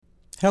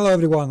Hello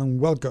everyone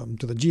and welcome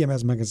to the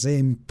GMS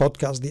Magazine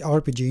podcast, the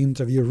RPG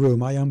interview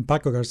room. I am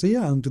Paco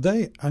Garcia and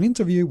today an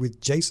interview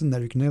with Jason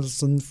Erik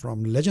Nelson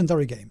from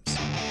Legendary Games.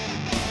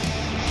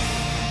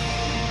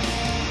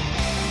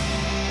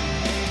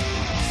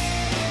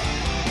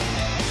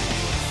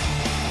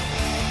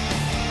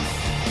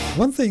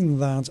 One thing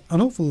that an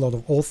awful lot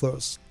of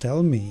authors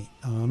tell me,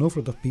 an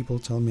awful lot of people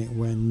tell me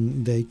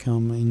when they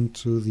come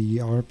into the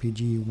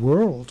RPG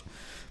world,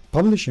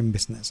 publishing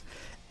business,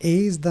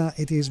 is that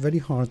it is very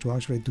hard to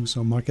actually do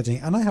some marketing.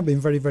 And I have been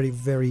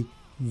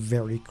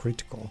very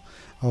critical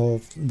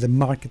of the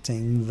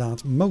marketing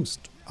that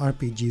most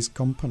RPGs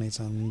companies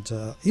and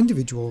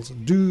individuals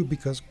do,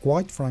 because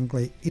quite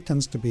frankly it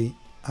tends to be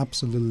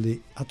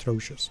absolutely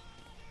atrocious,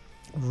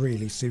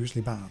 really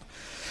seriously bad.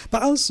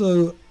 But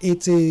also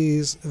it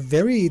is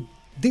very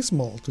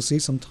dismal to see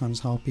sometimes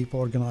how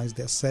people organize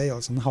their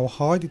sales and how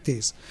hard it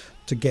is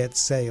to get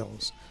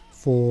sales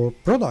for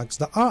products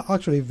that are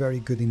actually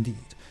very good indeed.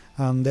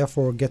 And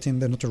therefore getting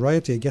the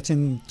notoriety,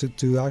 getting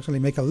to actually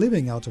make a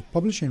living out of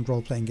publishing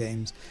role-playing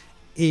games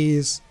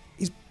is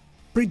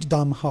pretty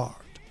damn hard.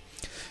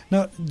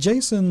 Now,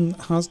 Jason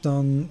has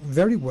done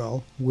very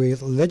well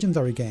with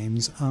Legendary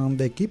Games, and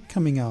they keep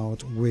coming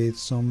out with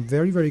some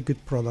very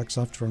good products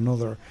after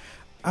another.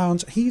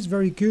 And he's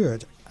very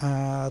good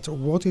at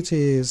what it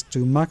is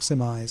to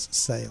maximize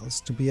sales,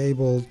 to be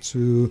able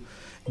to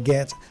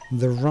get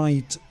the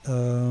right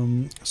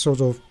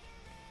sort of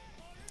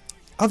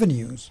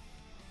avenues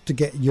to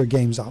get your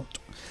games out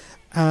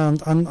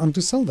and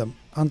to sell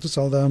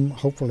them,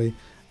 hopefully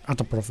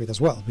at a profit as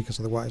well, because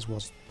otherwise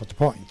what's the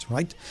point,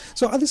 right?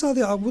 So I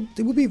decided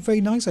it would be a very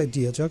nice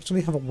idea to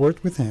actually have a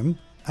word with him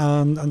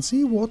and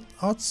see what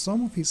are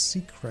some of his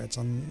secrets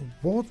and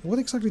what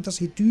exactly does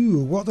he do,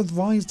 what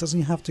advice does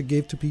he have to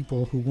give to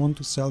people who want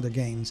to sell their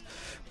games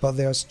but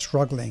they are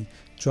struggling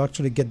to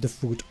actually get the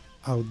food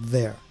out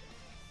there.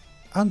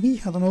 And he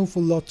had an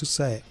awful lot to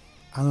say,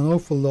 and an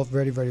awful lot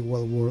very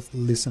well worth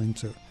listening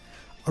to.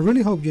 I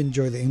really hope you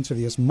enjoy the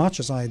interview as much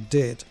as I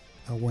did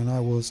when I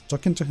was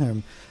talking to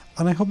him,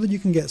 and I hope that you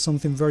can get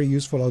something very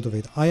useful out of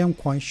it. I am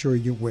quite sure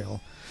you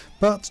will.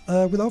 But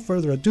without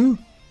further ado,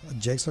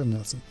 Jason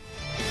Nelson.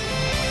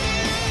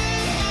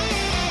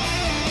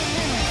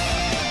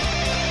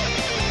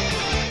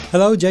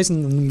 Hello,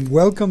 Jason, and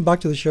welcome back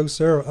to the show,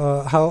 sir.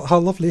 How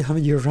lovely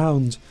having you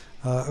around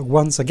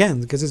once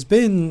again, because it's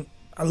been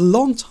a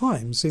long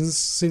time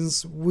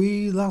since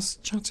we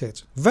last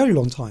chatted. Very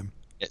long time.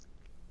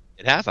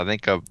 It has, I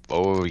think,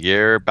 about a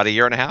year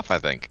and a half, I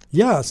think.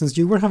 Yeah, since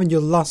you were having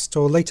your last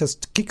or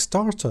latest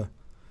Kickstarter.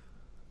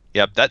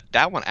 Yep,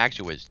 that one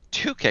actually was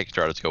 2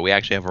 Kickstarters ago. We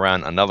actually have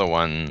around another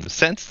one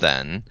since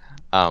then.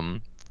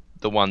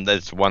 The one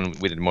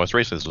we did most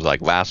recently, this was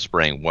like last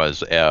spring,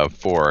 was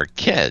for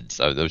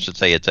kids. I should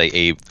say it's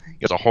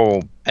a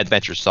whole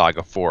adventure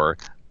saga for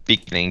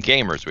beginning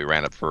gamers. We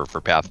ran it for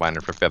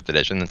Pathfinder for 5th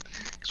edition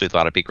because we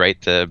thought it'd be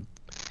great to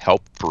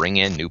help bring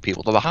in new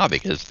people to the hobby,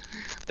 because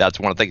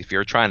that's one of the things. If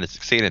you're trying to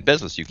succeed in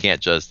business, you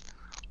can't just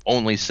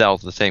only sell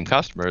to the same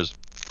customers.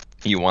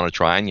 You want to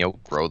try and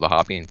grow the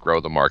hobby and grow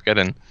the market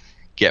and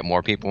get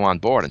more people on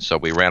board. And so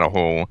we ran a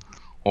whole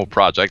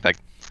project. I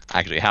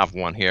actually have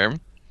one here.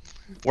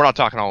 We're not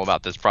talking all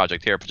about this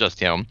project here, but just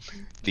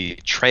the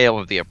Trail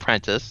of the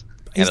Apprentice,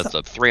 and it's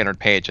a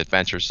 300-page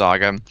adventure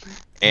saga,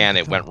 and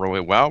it went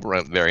really well,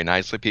 very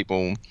nicely.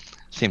 People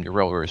seem to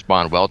really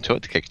respond well to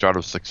it. The Kickstarter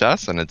was a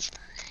success, and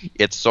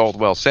it's sold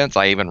well since.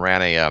 I even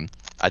ran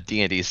a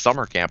D&D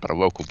summer camp at a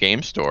local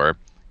game store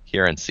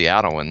here in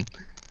Seattle, and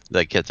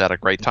the kids had a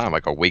great time,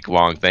 like a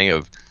week-long thing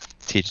of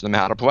teaching them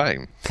how to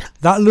play.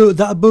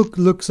 That book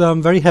looks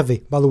very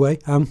heavy, by the way.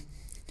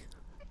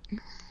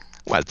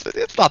 Well,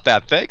 it's not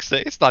that thick, see?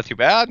 It's not too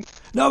bad.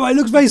 No, it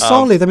looks very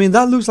solid. I mean,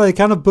 that looks like a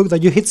kind of book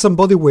that you hit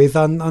somebody with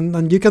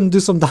and you can do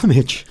some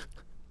damage.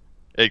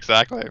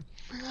 Exactly.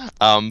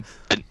 And,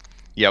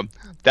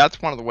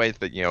 that's one of the ways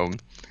that,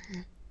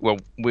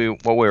 what we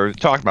were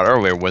talking about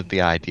earlier was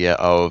the idea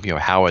of,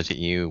 how is it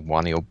you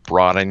want to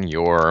broaden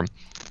your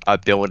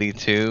ability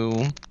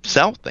to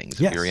sell things.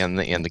 Yes. If you're in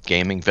the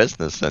gaming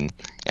business, and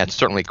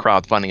certainly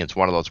crowdfunding is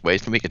one of those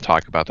ways, and we can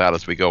talk about that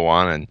as we go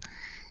on,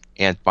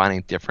 and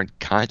finding different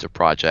kinds of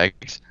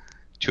projects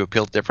to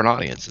appeal to different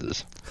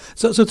audiences.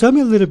 So tell me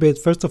a little bit,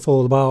 first of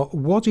all, about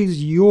what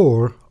is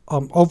your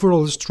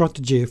overall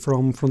strategy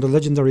from the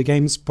Legendary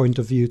Games point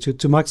of view to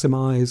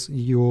maximize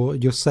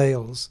your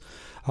sales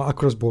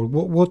across board.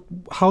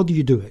 How do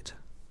you do it?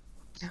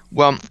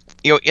 Well,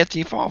 it's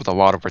evolved a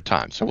lot over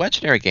time. So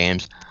Legendary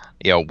Games,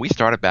 we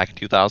started back in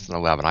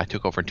 2011. I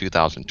took over in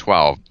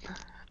 2012.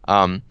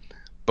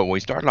 But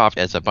we started off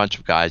as a bunch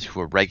of guys who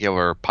were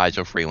regular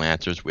Paizo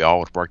freelancers. We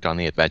all worked on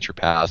the adventure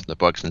paths and the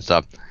books and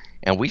stuff.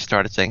 And we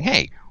started saying,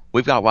 hey,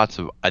 we've got lots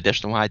of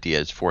additional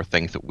ideas for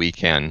things that we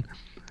can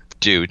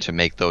do to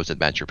make those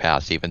adventure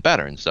paths even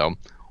better. And so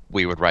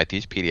we would write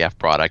these PDF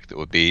products that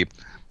would be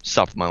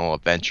supplemental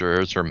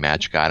adventures or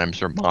magic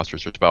items or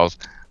monsters or spells,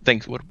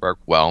 things that would work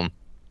well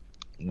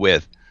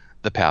with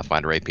the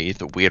Pathfinder APs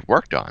that we had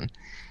worked on.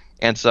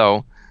 And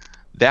so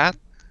that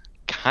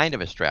kind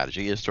of a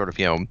strategy is sort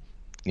of,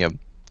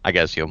 I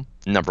guess,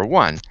 number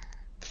one,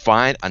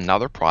 find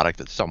another product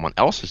that someone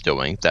else is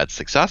doing that's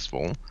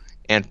successful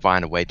and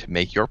find a way to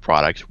make your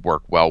products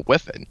work well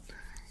with it.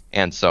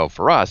 And so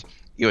for us,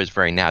 it was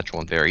very natural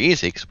and very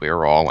easy because we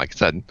were all, like I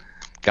said,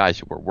 guys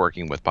who were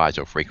working with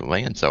Paizo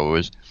frequently. And so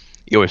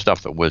it was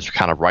stuff that was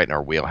kind of right in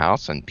our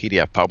wheelhouse. And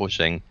PDF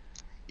publishing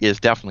is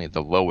definitely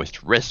the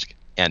lowest risk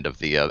end of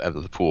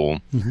the pool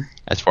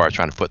as far as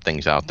trying to put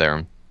things out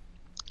there.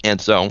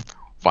 And so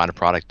find a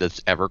product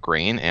that's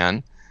evergreen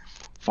and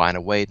find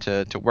a way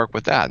to work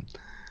with that.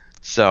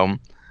 So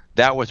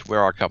that was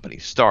where our company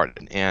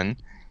started. And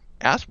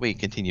as we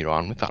continued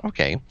on, we thought,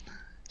 okay,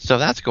 so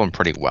that's going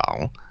pretty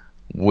well.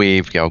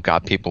 We've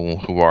got people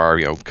who are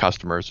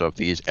customers of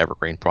these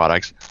evergreen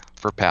products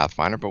for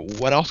Pathfinder, but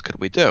what else could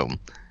we do?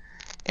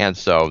 And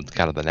so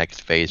kind of the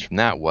next phase from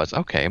that was,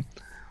 okay,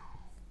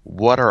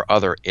 what are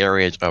other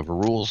areas of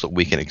rules that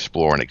we can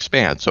explore and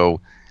expand?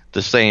 So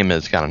the same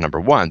as kind of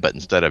number one, but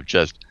instead of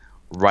just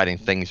writing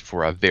things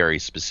for a very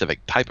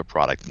specific type of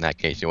product, in that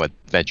case,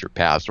 adventure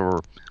paths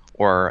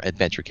or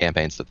adventure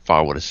campaigns that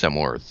followed a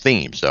similar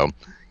theme. So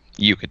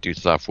you could do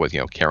stuff with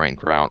Carrion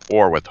Crown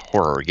or with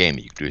horror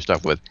gaming. You could do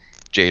stuff with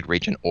Jade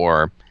Region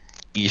or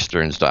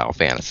Eastern style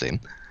fantasy.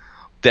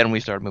 Then we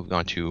started moving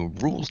on to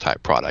rules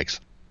type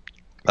products.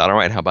 Thought, all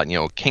right, how about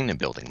kingdom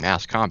building,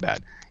 mass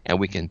combat, and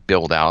we can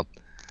build out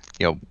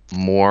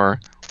more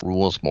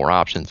rules, more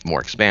options, more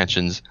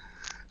expansions.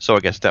 So I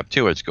guess step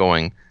two is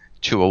going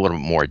to a little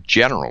bit more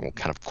general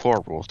kind of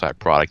core rules type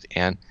product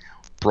and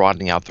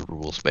broadening out the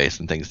rule space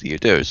and things that you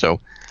do. So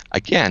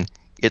again,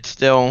 it's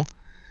still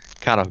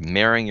kind of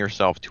marrying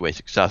yourself to a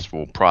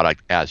successful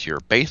product as your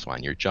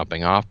baseline, your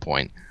jumping off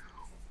point,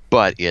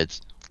 but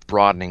it's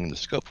broadening the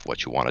scope of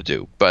what you want to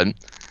do. But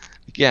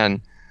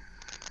again,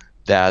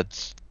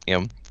 that's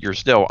you're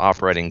still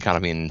operating kind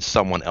of in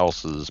someone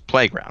else's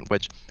playground,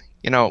 which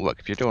look,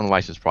 if you're doing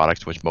licensed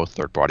products, which most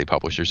third-party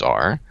publishers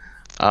are,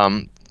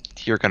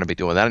 you're going to be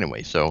doing that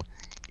anyway. So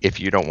if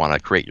you don't want to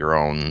create your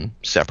own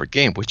separate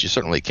game, which you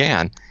certainly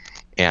can,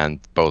 and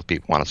both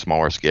people on a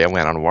smaller scale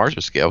and on a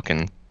larger scale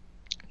can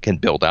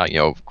build out,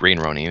 Green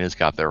Ronin has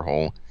got their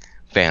whole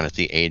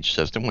fantasy age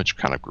system, which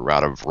kind of grew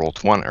out of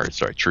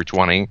True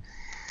 20,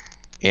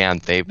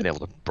 and they've been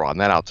able to broaden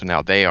that out. So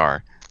now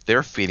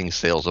they're feeding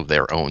sales of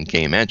their own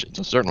game engine.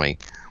 So certainly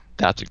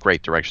that's a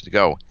great direction to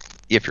go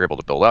if you're able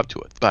to build up to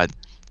it. But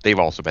they've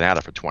also been at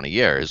it for 20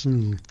 years.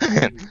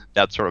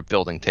 That sort of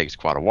building takes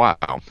quite a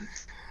while.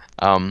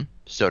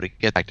 So to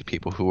get back to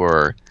people who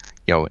are,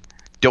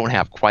 don't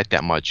have quite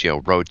that much,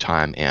 road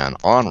time and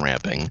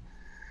on-ramping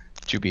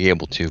to be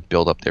able to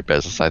build up their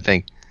business, I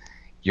think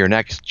your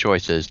next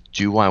choice is,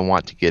 do I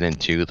want to get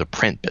into the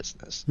print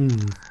business?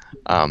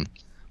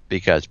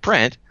 Because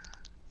print,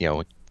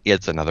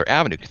 it's another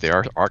avenue, because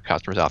there are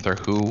customers out there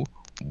who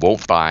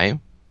won't buy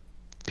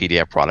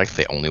PDF products,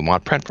 they only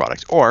want print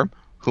products, or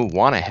who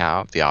want to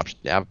have the option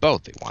to have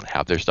both. They want to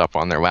have their stuff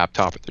on their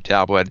laptop or their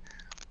tablet,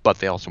 but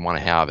they also want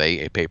to have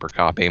a paper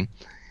copy.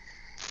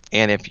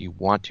 And if you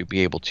want to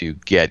be able to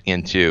get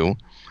into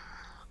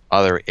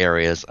other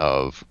areas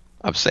of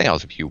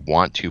sales, if you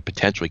want to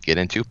potentially get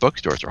into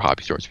bookstores or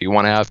hobby stores, if you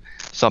want to have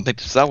something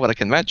to sell at a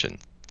convention,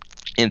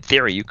 in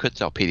theory, you could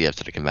sell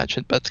PDFs at a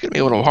convention, but it's going to be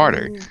a little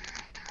harder.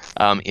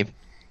 If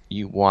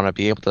you want to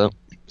be able to,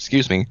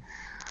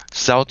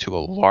 sell to a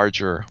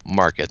larger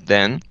market,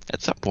 then at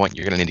some point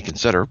you're going to need to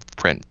consider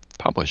print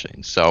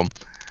publishing. So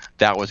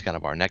that was kind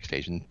of our next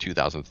stage in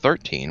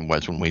 2013,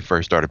 was when we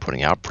first started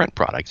putting out print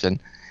products. And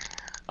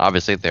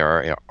obviously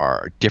there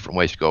are different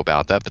ways to go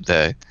about that,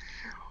 but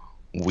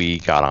we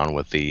got on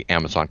with the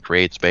Amazon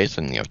Create space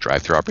and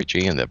Drive-Thru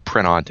RPG and the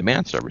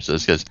print-on-demand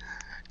services, because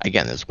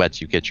again, this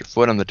lets you get your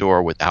foot in the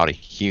door without a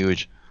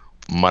huge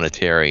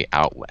monetary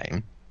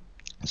outlay.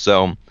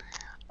 So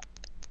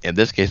in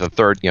this case, the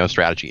third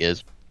strategy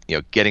is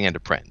getting into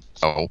print.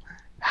 So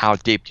how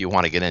deep do you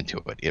want to get into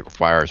it? It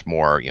requires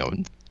more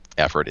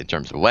effort in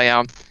terms of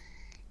layout.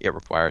 It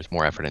requires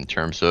more effort in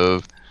terms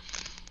of,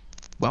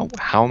 well,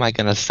 how am I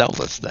going to sell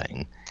this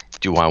thing?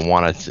 Do I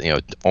want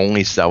to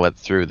only sell it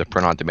through the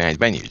print-on-demand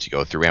venues? You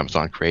go through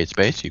Amazon Create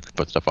Space, you can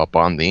put stuff up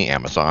on the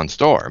Amazon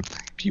store.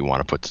 If you want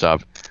to put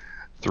stuff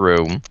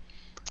through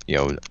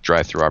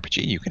Drive-Thru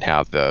RPG, you can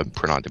have the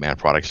print-on-demand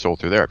products sold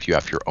through there. If you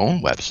have your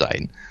own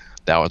website,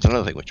 that was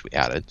another thing which we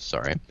added.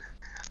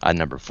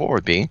 Number 4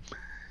 would be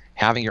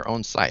having your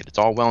own site. It's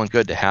all well and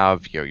good to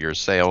have your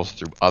sales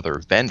through other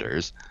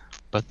vendors,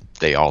 but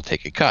they all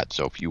take a cut.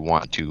 So if you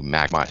want to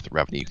maximize the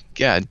revenue you can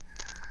get,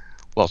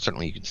 well,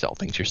 certainly you can sell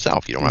things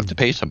yourself. You don't have to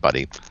pay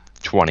somebody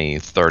 20,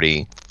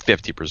 30,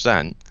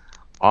 50%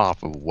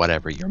 off of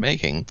whatever you're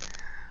making.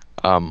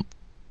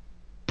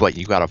 But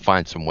you got to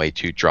find some way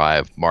to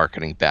drive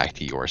marketing back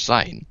to your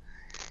site.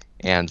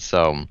 And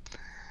so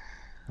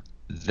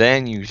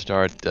then you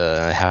start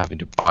having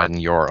to broaden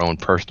your own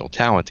personal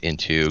talent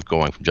into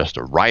going from just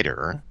a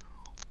writer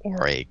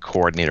or a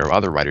coordinator of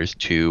other writers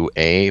to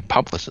a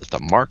publicist, a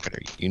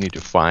marketer. You need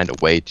to find a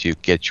way to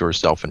get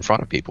yourself in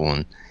front of people.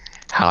 And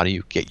how do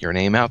you get your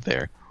name out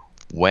there?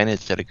 when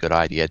is it a good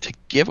idea to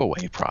give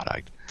away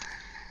product?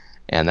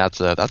 And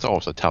that's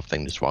always a tough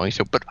thing to swallow. You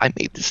say, but I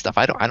made this stuff.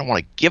 I don't want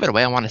to give it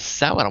away. I want to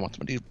sell it. I want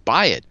somebody to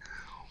buy it.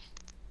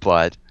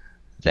 But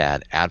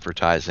that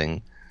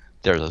advertising,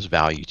 there's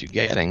value to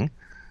getting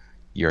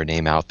your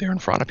name out there in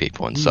front of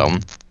people. And so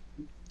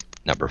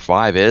number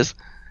 5 is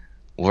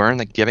learn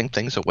that giving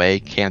things away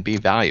can be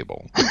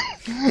valuable.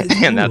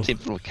 And that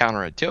seems a little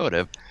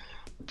counterintuitive,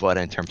 but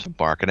in terms of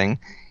marketing,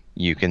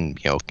 you can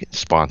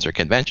sponsor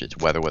conventions,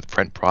 whether with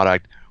print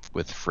product,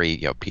 with free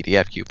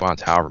PDF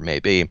coupons, however it may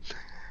be.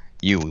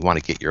 You want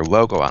to get your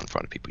logo out in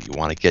front of people. You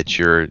want to get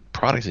your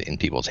products in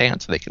people's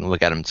hands so they can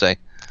look at them and say,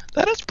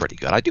 that is pretty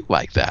good. I do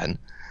like that.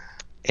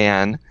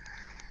 And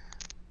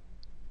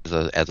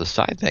as a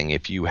side thing,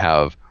 if you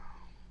have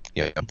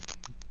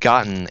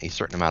gotten a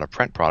certain amount of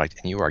print product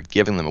and you are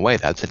giving them away,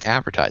 that's an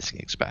advertising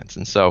expense.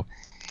 And so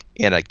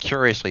in a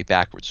curiously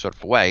backwards sort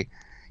of way,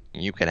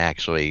 you can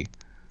actually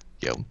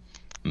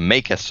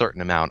make a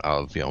certain amount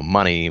of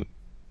money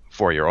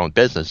for your own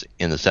business,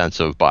 in the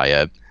sense of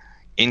by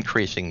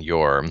increasing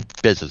your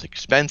business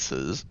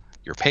expenses,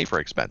 your paper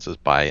expenses,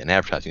 by an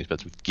advertising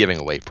expense of giving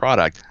away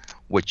product,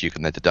 which you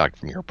can then deduct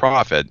from your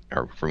profit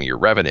or from your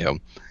revenue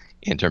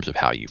in terms of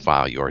how you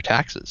file your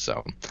taxes.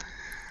 So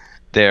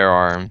there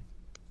are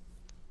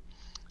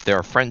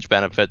fringe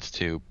benefits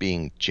to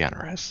being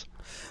generous.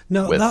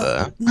 No, with,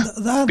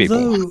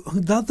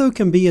 that though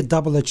can be a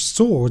double-edged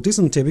sword,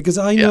 isn't it? Because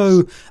I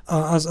know,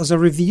 as a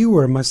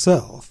reviewer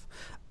myself,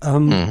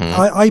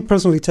 I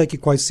personally take it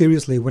quite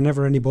seriously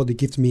whenever anybody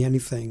gives me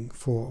anything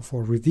for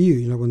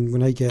review.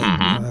 When I get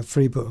a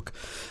free book,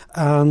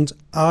 and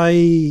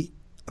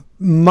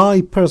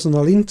my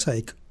personal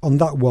intake on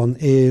that one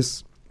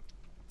is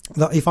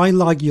that if I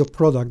like your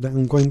product, then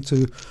I'm going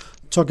to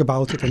talk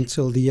about it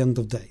until the end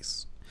of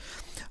days.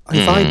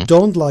 If I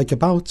don't like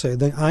about it,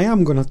 then I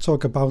am going to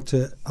talk about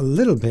it a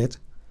little bit,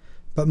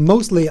 but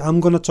mostly I'm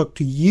going to talk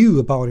to you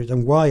about it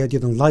and why I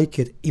didn't like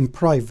it in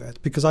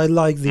private, because I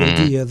like the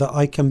idea that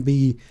I can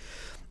be,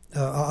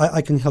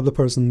 I can help the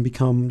person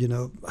become,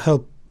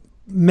 help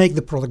make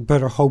the product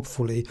better,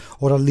 hopefully,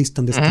 or at least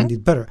understand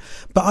it better.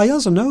 But I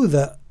also know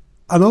that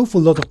an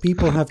awful lot of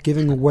people have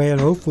given away an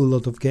awful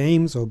lot of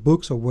games or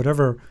books or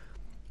whatever,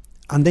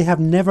 and they have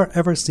never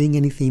ever seen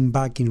anything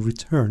back in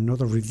return. Not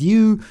a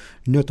review,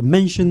 not a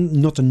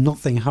mention, not a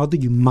nothing. How do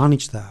you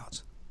manage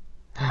that?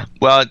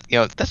 Well,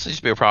 this used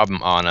to be a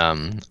problem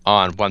on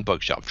One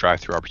Bookshelf,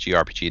 Drive-Thru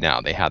RPG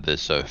Now. They had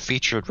this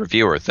featured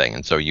reviewer thing,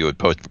 and so you would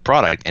post a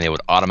product, and it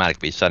would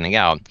automatically be sending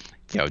out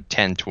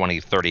 10, 20,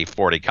 30,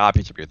 40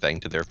 copies of your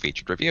thing to their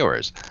featured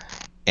reviewers.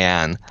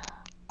 And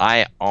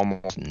I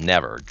almost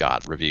never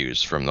got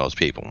reviews from those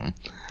people.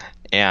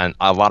 And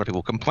a lot of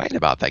people complained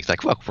about that. It's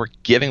like, look, we're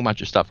giving a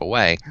bunch of stuff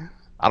away.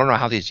 I don't know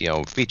how these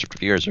featured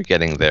reviewers are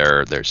getting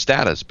their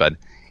status, but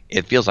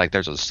it feels like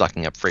they're just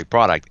sucking up free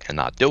product and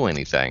not doing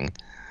anything.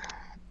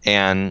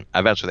 And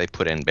eventually they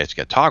put in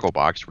basically a toggle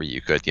box where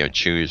you could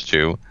choose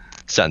to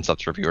send stuff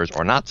to reviewers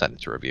or not send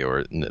it to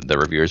the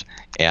reviewers.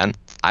 And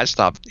I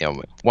stopped,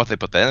 once they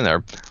put that in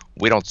there,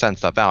 we don't send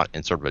stuff out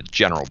in sort of a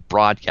general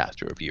broadcast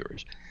to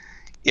reviewers.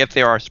 If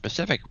there are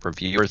specific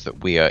reviewers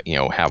that we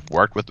have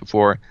worked with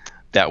before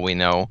that we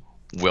know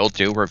will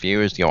do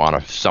reviews on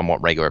a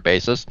somewhat regular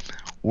basis,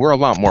 we're a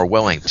lot more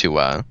willing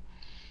to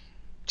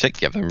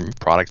give them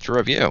product to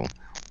review.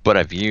 But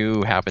if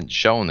you haven't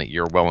shown that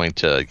you're willing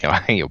to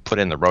put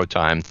in the road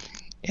time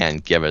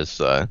and give us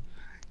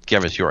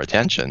your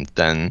attention,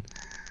 then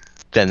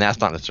that's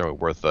not necessarily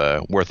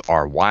worth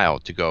our while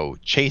to go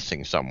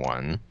chasing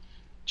someone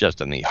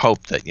just in the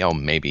hope that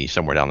maybe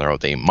somewhere down the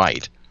road they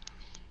might.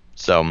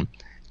 So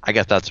I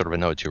guess that's sort of a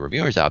note to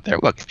reviewers out there.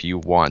 Look, if you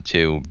want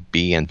to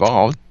be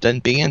involved, then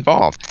be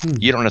involved.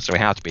 You don't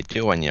necessarily have to be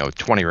doing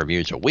 20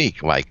 reviews a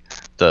week like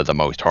the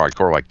most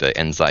hardcore, like the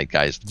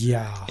Endzeitgeist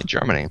in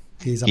Germany.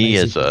 He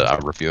is a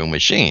reviewing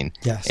machine.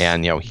 Yes.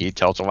 And he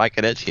tells it like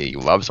it is. He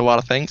loves a lot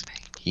of things.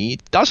 He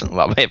doesn't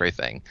love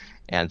everything.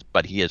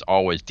 But he is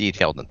always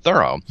detailed and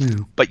thorough.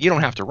 But you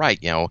don't have to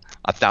write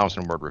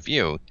 1,000-word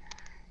review.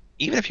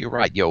 Even if you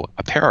write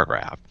a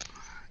paragraph,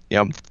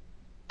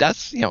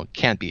 that's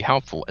can be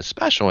helpful,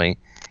 especially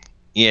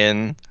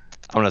in.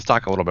 I'm going to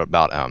talk a little bit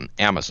about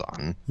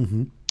Amazon.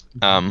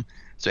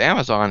 So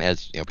Amazon,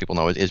 as people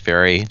know, is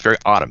very, very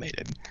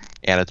automated,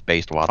 and it's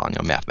based a lot on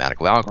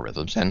mathematical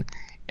algorithms. And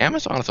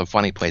Amazon is a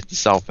funny place to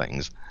sell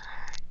things.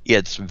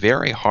 It's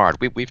very hard.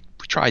 We've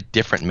tried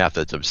different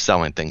methods of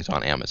selling things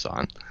on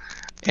Amazon,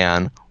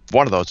 and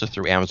one of those is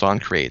through Amazon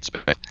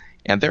CreateSpace,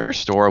 and their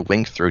store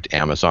linked through to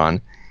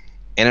Amazon.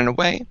 And in a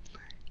way,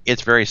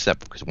 it's very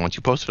simple because once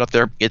you post it up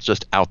there, it's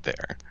just out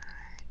there.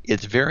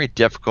 It's very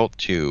difficult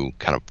to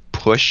kind of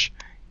push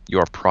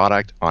your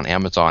product on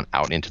Amazon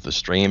out into the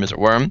stream, as it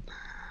were.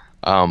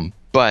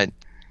 But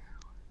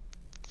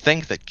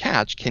things that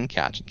can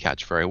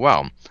catch very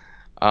well.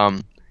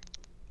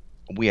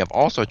 We have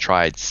also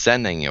tried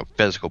sending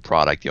physical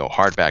product,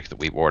 hardbacks that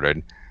we've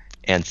ordered,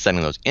 and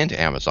sending those into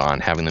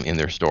Amazon, having them in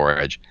their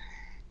storage.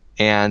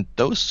 And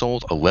those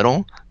sold a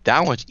little.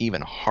 That was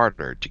even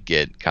harder to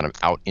get kind of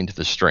out into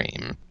the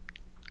stream.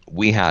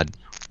 We had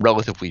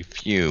relatively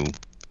few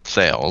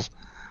sales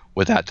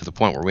with that, to the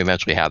point where we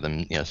eventually had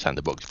them, send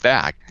the books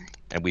back,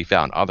 and we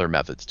found other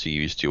methods to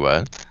use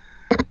to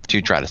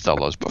try to sell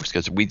those books,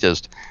 because we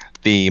just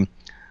the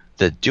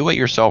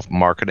do-it-yourself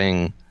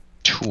marketing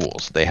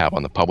tools they have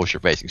on the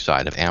publisher-facing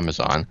side of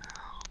Amazon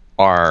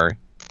are,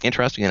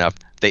 interesting enough,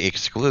 they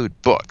exclude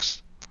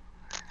books.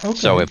 Okay.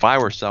 So if I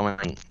were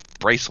selling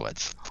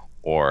bracelets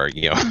or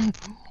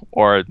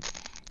or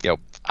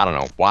I don't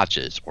know,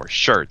 watches or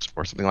shirts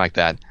or something like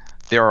that,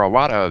 there are a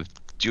lot of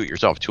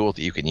do-it-yourself tools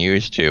that you can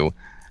use to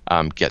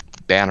get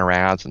banner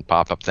ads and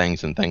pop-up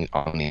things and things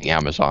on the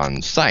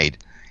Amazon site,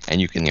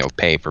 and you can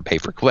pay for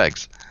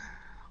pay-per-clicks.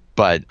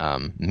 But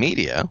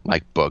media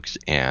like books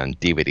and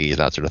DVDs,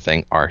 that sort of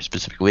thing, are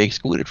specifically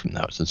excluded from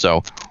those. And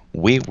so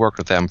we worked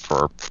with them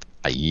for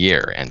a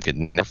year and could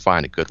never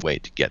find a good way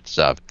to get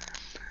stuff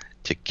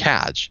to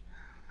catch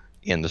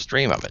in the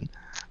stream of it.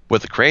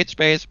 With the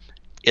CreateSpace,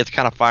 it's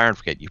kind of fire and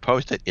forget. You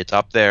post it, it's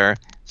up there.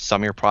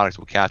 Some of your products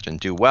will catch and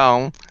do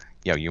well.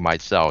 You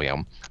might sell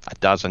a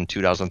dozen,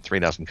 2 dozen, 3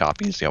 dozen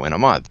copies in a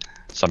month.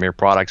 Some of your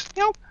products,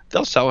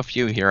 they'll sell a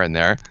few here and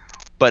there,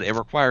 but it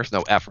requires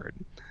no effort.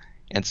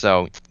 And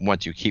so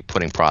once you keep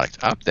putting products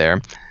up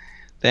there,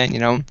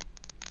 then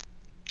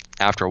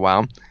after a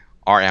while,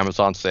 our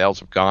Amazon sales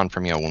have gone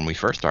from when we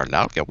first started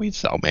out, we'd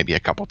sell maybe a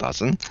couple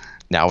dozen.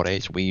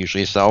 Nowadays, we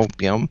usually sell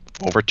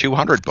over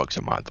 200 books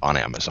a month on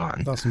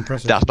Amazon. That's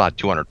impressive. That's not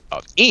 200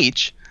 of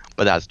each,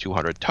 but that's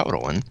 200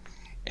 total,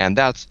 and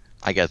that's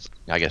I guess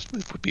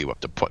would be up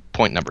to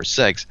point number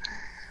 6.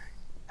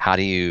 How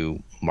do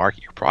you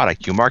market your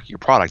product? You market your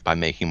product by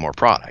making more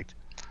product.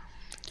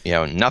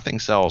 Nothing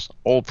sells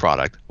old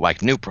product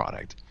like new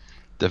product.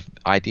 The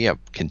idea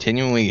of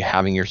continually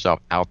having yourself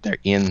out there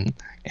in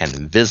and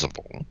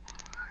visible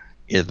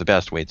is the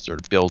best way to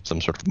sort of build some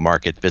sort of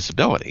market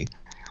visibility.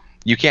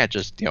 You can't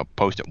just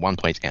post it one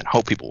place and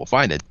hope people will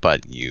find it,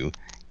 but you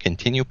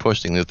continue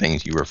posting new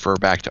things, you refer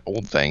back to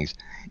old things,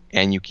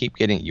 and you keep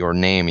getting your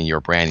name and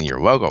your brand and your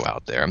logo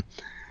out there.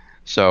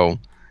 So,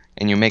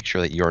 and you make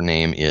sure that your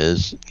name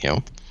is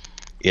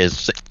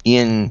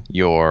in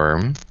your,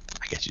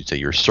 I guess you'd say,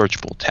 your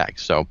searchable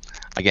text. So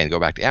again, go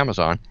back to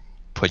Amazon,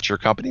 put your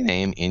company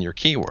name in your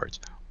keywords,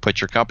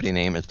 put your company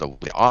name as the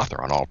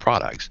author on all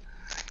products.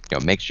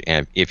 Make sure,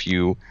 and if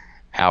you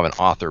have an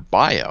author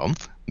bio,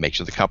 make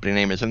sure the company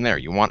name is in there.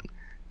 You want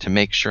to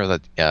make sure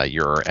that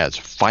you're as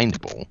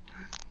findable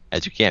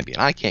as you can be.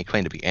 And I can't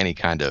claim to be any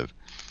kind of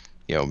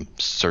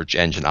search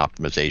engine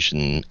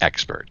optimization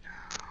expert,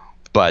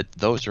 but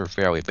those are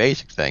fairly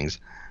basic things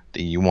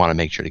that you want to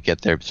make sure to get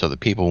there, so that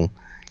people,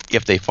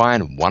 if they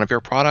find one of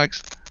your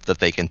products, that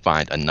they can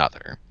find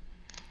another.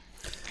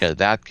 Because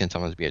that can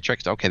sometimes be a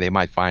trick. So, okay, they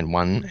might find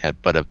one,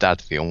 but if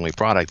that's the only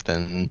product,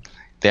 then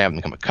they haven't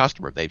become a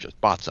customer. They've just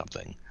bought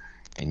something,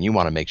 and you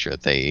want to make sure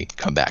that they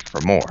come back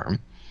for more.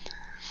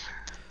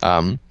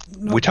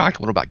 We talked a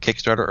little about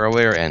Kickstarter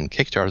earlier, and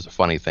Kickstarter is a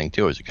funny thing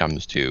too, as it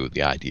comes to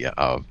the idea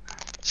of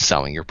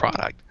selling your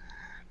product,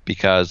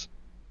 because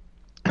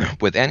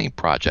with any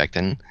project,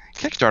 and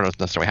Kickstarter doesn't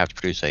necessarily have to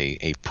produce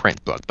a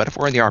print book, but if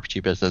we're in the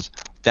RPG business,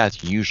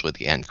 that's usually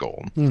the end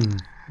goal.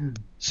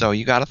 So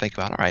you got to think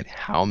about, all right,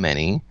 how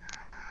many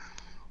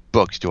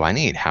books do I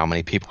need? How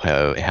many people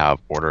have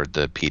ordered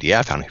the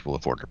PDF? How many people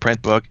have ordered a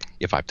print book?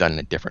 If I've done it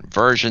in different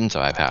versions,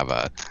 so I have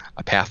a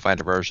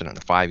Pathfinder version and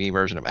a 5e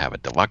version, if I have a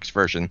deluxe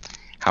version,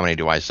 how many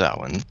do I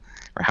sell,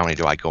 or how many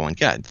do I go and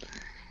get?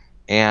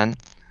 And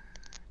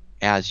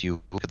as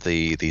you look at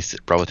the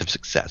relative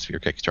success of your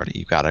Kickstarter,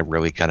 you got to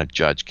really kind of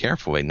judge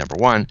carefully. Number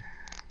one,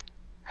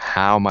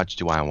 how much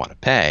do I want to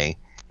pay?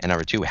 And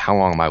number two, how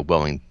long am I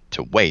willing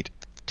to wait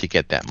to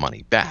get that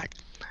money back?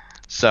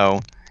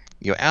 So,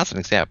 as an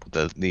example,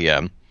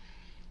 the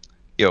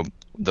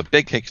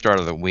big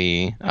Kickstarter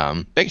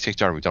that biggest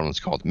Kickstarter we've done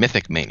was called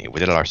Mythic Mania. We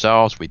did it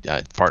ourselves. We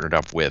partnered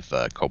up with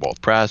Cobalt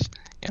Press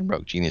and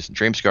Rogue Genius and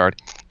Dreamsguard,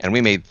 and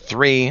we made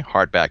 3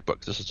 hardback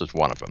books. This is just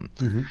one of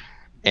them.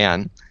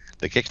 And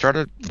the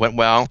Kickstarter went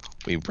well.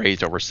 We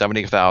raised over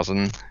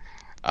 $70,000,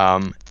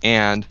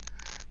 and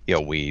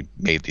we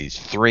made these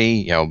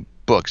 3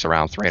 books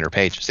around 300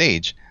 pages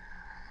each,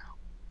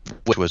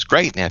 which was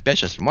great and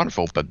ambitious and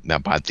wonderful. But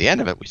by the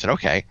end of it, we said,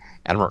 okay,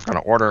 and we're going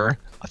to order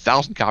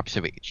 1,000 copies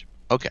of each.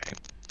 Okay.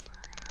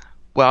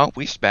 Well,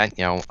 we spent,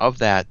 of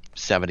that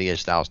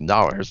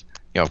 $70,000,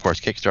 of course,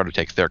 Kickstarter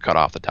takes their cut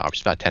off the top, which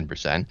is about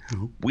 10%.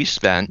 We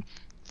spent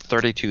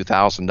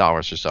 $32,000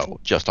 or so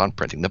just on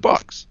printing the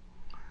books.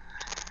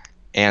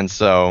 And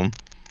so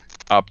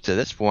up to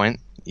this point,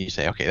 you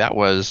say, okay,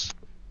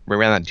 we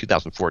ran that in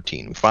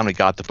 2014. We finally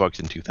got the books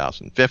in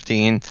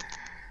 2015.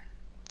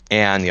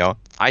 And,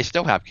 I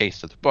still have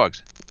cases of the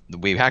books.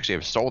 We actually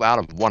have sold out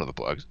of one of the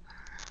books,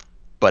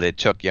 but it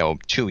took,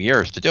 2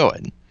 years to do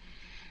it.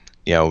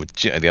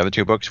 The other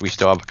 2 books we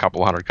still have a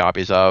couple hundred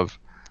copies of,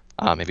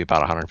 maybe about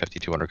 150,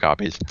 200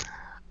 copies.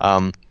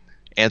 And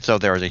so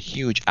there was a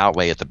huge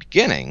outlay at the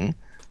beginning,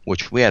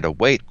 which we had to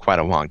wait quite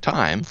a long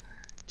time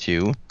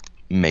to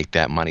make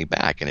that money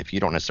back. And if you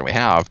don't necessarily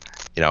have,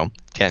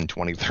 10,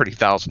 20,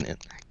 30,000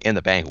 in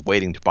the bank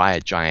waiting to buy a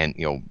giant,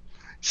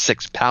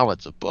 6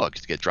 pallets of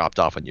books to get dropped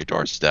off on your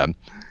doorstep,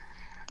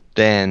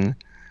 then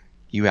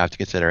you have to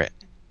consider,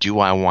 do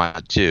I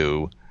want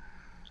to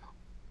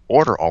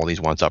order all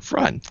these ones up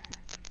front?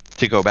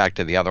 To go back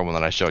to the other one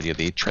that I showed you,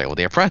 the Trail of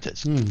the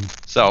Apprentice.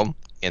 So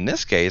in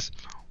this case,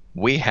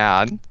 we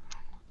had,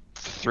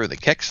 through the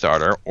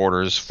Kickstarter,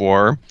 orders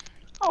for,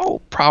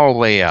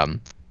 probably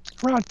around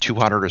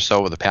 200 or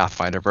so of the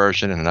Pathfinder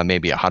version, and then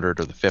maybe 100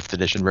 of the 5th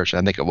edition version.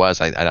 I think it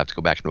was. I'd have to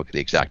go back and look at the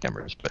exact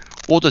numbers, but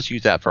we'll just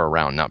use that for a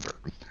round number.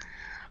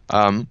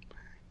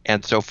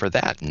 And so for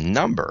that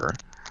number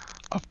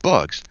of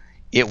books,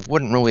 it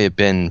wouldn't really have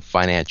been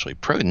financially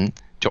prudent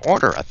to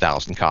order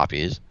 1,000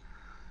 copies,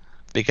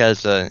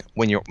 because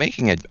when you're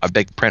making a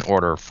big print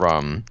order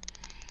from,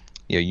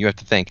 you have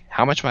to think,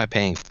 how much am I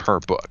paying per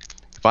book?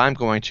 If I'm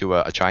going to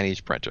a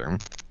Chinese printer,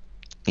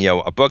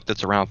 a book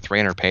that's around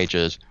 300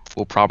 pages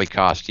will probably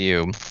cost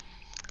you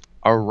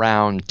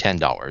around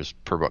 $10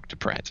 per book to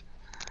print.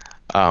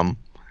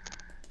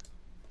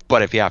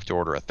 But if you have to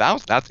order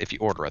 1,000, that's if you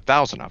order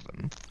 1,000 of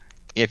them.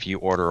 If you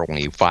order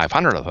only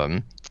 500 of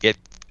them, it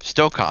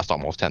still costs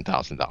almost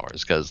 $10,000,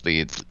 because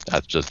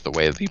that's just the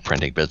way the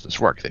printing business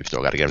works. They've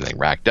still got to get everything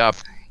racked up.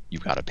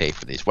 You've got to pay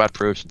for these wet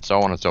proofs and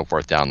so on and so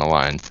forth down the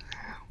line.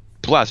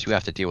 Plus, you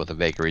have to deal with the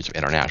vagaries of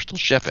international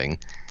shipping.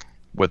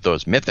 With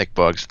those Mythic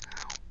books,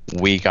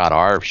 we got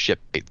our ship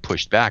date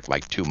pushed back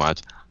like 2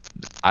 months.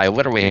 I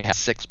literally had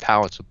 6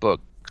 pallets of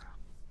book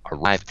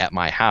arrive at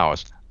my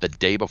house the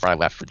day before I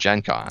left for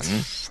Gen Con.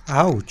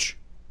 Ouch.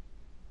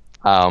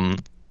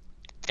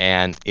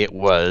 And it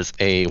was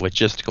a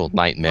logistical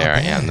nightmare,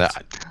 and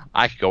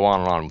I could go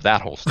on and on with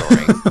that whole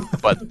story.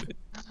 But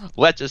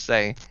let's just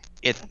say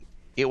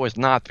it was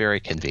not very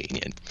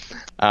convenient.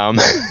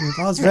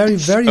 That's very,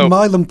 very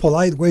mild and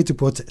polite way to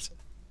put it.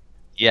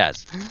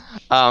 Yes.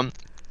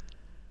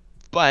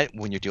 But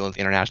when you're dealing with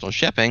international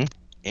shipping,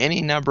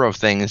 any number of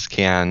things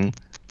can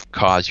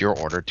cause your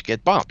order to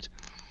get bumped.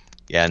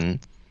 And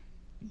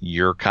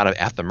you're kind of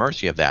at the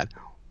mercy of that.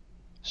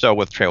 So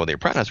with Trail of the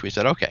Apprentice, we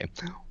said, okay,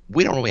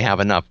 we don't really have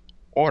enough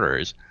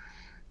orders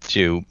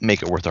to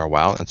make it worth our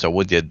while. And so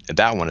we did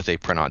that one as a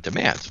print on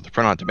demand. So the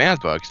print on demand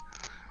books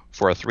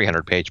for a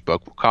 300-page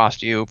book will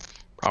cost you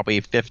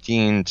probably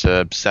 $15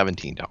 to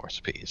 $17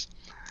 a piece.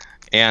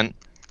 And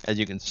as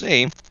you can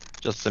see,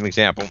 just some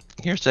example,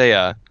 here's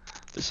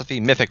this is the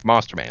Mythic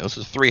Monster Manual. This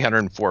is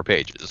 304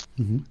 pages.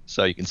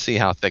 So you can see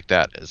how thick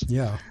that is.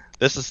 Yeah.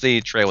 This is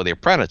the Trail of the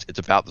Apprentice. It's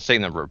about the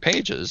same number of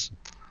pages,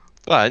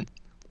 but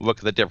look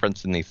at the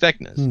difference in the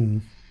thickness.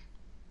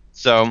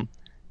 So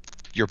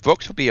your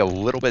books will be a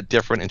little bit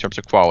different in terms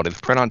of quality.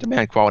 The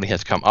print-on-demand quality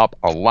has come up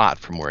a lot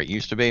from where it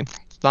used to be.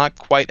 It's not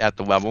quite at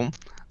the level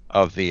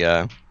of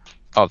the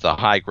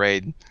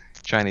high-grade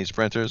Chinese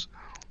printers,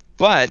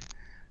 but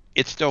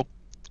it's gotten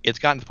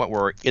to the point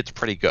where it's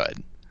pretty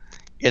good.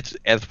 It's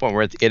at the point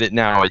where it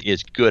now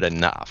is good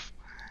enough,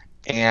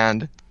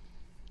 and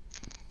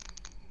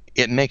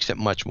it makes it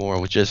much more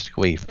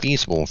logistically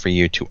feasible for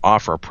you to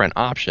offer a print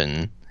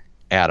option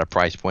at a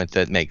price point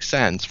that makes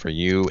sense for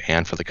you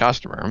and for the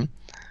customer,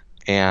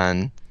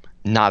 and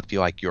not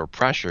feel like you're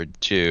pressured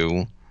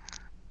to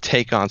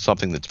take on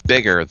something that's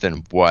bigger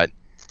than what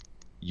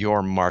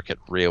your market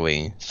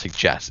really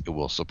suggests it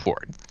will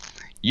support.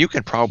 You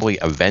can probably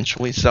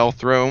eventually sell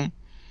through,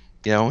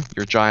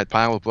 your giant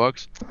pile of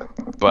books,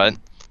 but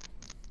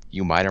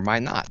you might or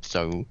might not.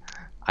 So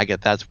I get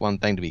that's one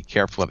thing to be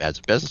careful of as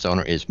a business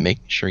owner, is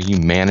making sure you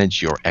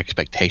manage your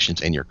expectations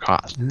and your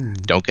costs.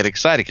 Don't get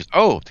excited because,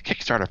 the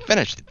Kickstarter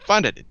finished, it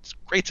funded, it's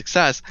great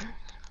success.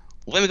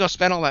 Let me go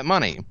spend all that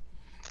money.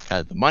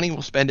 The money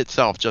will spend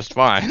itself just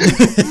fine. You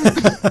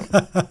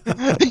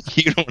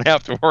don't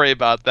have to worry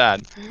about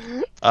that.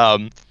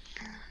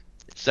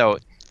 So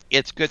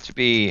it's good to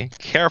be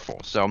careful.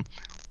 So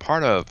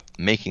part of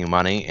making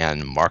money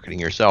and marketing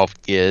yourself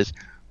is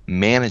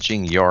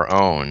managing your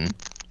own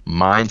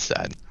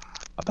mindset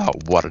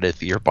about what it is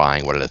that you're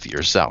buying, what it is that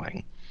you're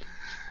selling.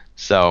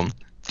 So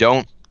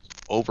don't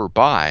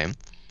overbuy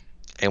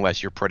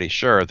unless you're pretty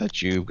sure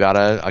that you've got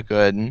a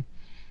good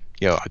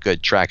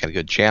track and a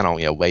good channel,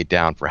 laid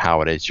down for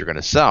how it is you're going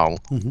to sell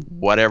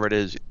whatever it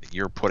is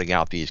you're putting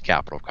out these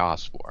capital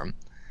costs for.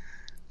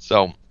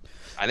 So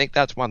I think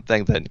that's one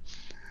thing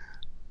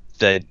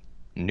that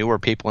newer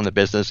people in the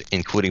business,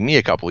 including me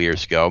a couple of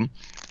years ago,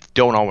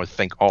 don't always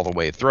think all the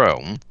way through.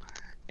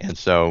 And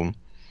so,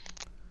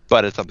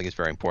 but it's something that's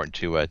very important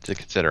to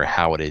consider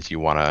how it is you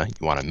want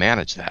to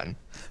manage that.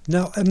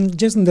 Now,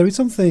 Jason, there is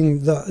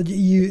something that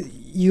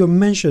you're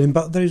mentioning,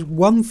 but there is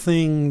one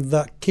thing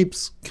that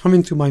keeps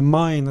coming to my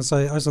mind as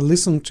I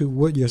listen to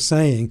what you're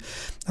saying,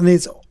 and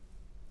it's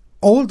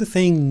all the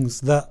things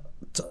that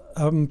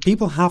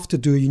people have to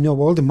do.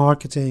 All the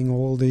marketing,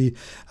 all the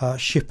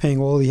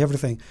shipping, all the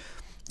everything.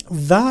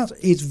 That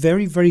is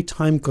very, very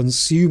time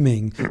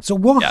consuming. So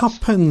what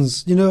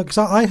happens, because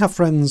I have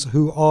friends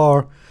who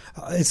are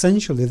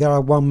essentially, they're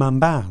a one-man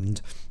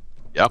band.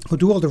 Yep. who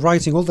do all the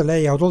writing, all the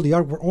layout, all the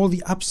artwork, all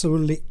the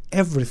absolutely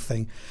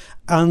everything.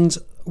 And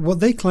what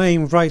they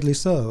claim, rightly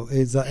so,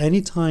 is that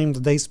any time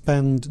that they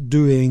spend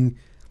doing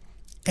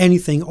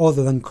anything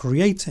other than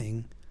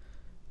creating,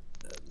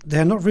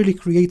 they're not really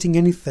creating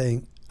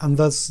anything, and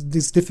thus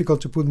it's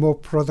difficult to put more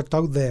product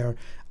out there,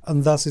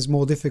 and thus it's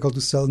more difficult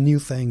to sell new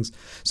things.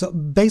 So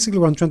basically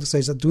what I'm trying to say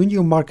is that doing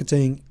your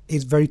marketing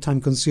is very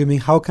time consuming.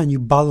 How can you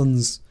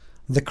balance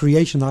the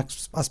creation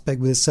aspect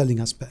with the selling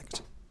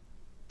aspect?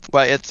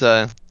 Well, it's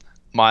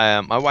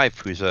my wife,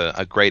 who's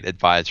a great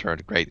advisor and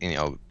a great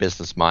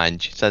business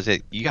mind. She says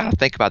that you got to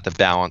think about the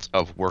balance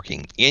of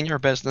working in your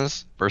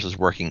business versus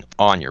working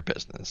on your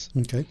business.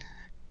 Okay.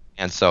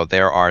 And so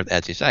there are,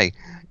 as you say,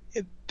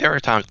 there are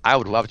times I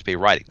would love to be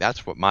writing.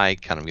 That's what my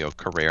kind of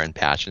career and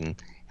passion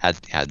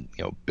had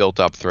built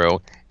up through,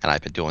 and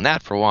I've been doing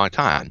that for a long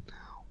time.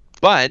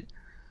 But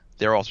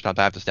there are also times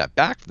I have to step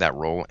back from that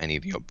role and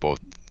either both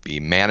be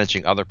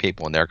managing other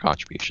people and their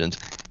contributions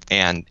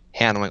and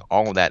handling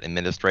all of that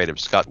administrative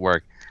scut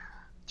work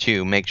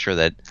to make sure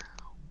that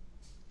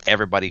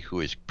everybody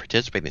who is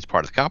participating as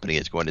part of the company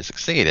is going to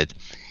succeed.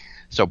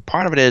 So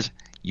part of it is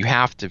you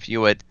have to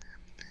view it,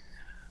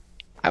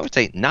 I would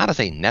say, not as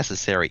a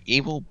necessary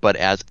evil, but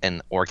as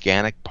an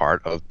organic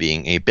part of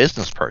being a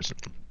business person.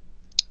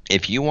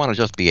 If you want to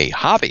just be a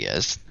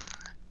hobbyist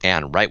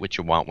and write what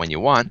you want when you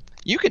want,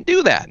 you can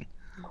do that.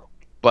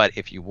 But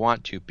if you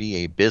want to be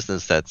a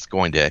business that's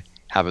going to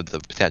have the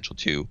potential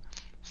to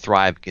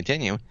thrive and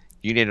continue,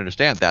 you need to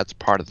understand that's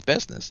part of the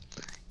business.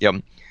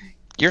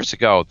 Years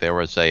ago, there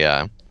was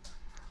a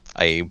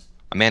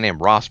man named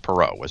Ross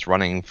Perot was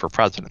running for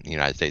president in the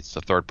United States,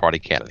 a third-party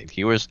candidate.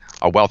 He was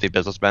a wealthy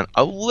businessman,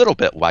 a little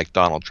bit like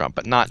Donald Trump,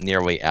 but not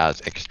nearly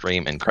as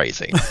extreme and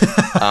crazy.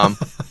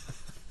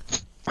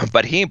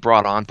 But he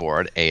brought on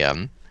board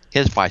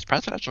his vice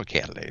presidential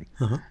candidate,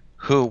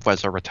 who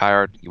was a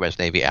retired U.S.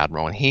 Navy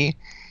admiral, and he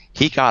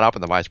got up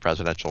in the vice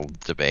presidential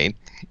debate,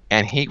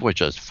 and he was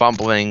just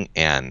fumbling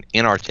and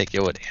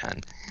inarticulate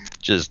and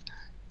just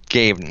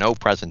gave no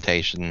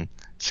presentation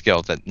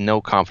skills, had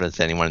no confidence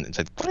in anyone, and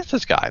said, "What is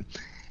this guy?"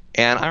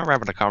 And I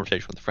remember in a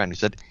conversation with a friend who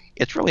said,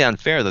 "It's really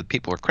unfair that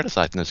people are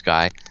criticizing this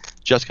guy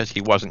just because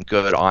he wasn't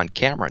good on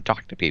camera and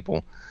talking to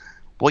people."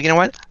 Well, you know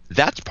what?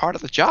 That's part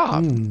of the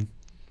job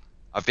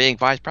of being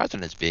vice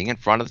president, is being in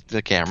front of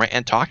the camera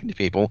and talking to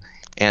people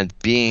and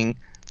being,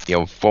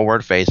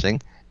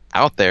 forward-facing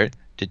out there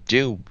to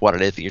do what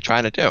it is that you're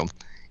trying to do.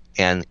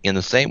 And in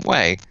the same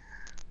way,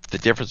 the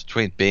difference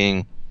between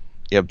being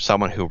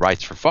someone who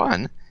writes for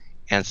fun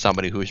and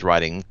somebody who's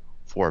writing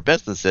for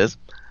businesses,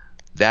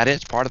 that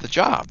is part of the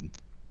job.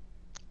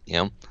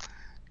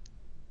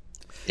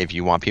 If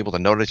you want people to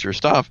notice your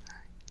stuff,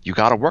 you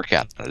got to work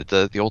at it.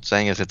 The old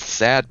saying is, it's a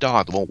sad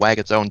dog that won't wag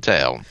its own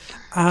tail.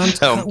 And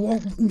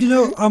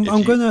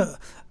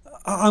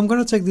I'm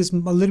gonna take this a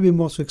little bit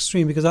more to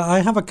extreme, because I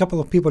have a couple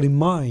of people in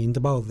mind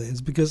about this.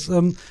 Because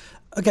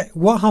okay,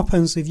 what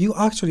happens if you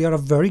actually are a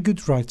very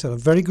good writer, a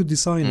very good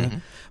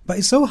designer, but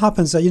it so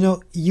happens that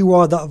you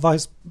are that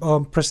vice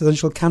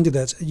presidential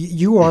candidate,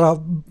 you are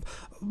a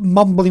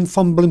mumbling,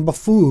 fumbling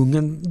buffoon,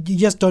 and you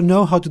just don't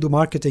know how to do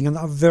marketing and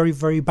are very,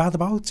 very bad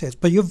about it,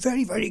 but you're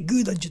very, very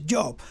good at your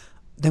job.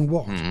 Then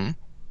what?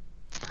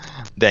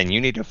 Then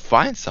you need to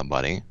find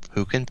somebody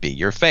who can be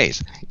your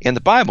face. In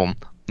the Bible,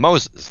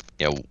 Moses,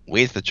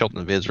 leads the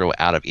children of Israel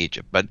out of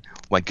Egypt. But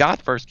when God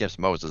first gives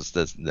Moses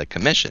the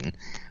commission,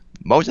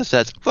 Moses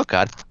says, "Look,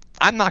 God,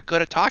 I'm not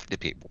good at talking to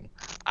people.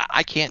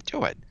 I can't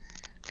do it."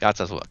 God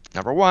says, "Look,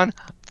 number one,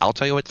 I'll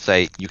tell you what to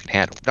say. You can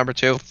handle it. Number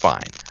two,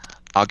 fine.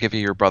 I'll give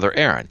you your brother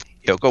Aaron.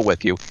 He'll go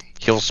with you.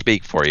 He'll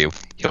speak for you.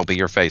 He'll be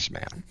your face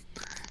man."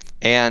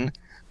 And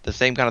the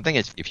same kind of thing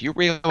is, if you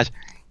realize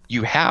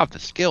you have the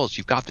skills,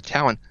 you've got the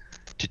talent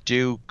to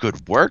do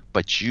good work,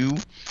 but you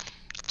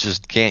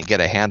just can't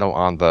get a handle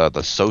on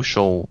the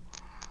social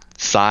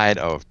side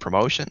of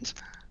promotions,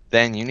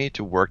 then you need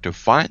to work to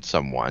find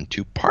someone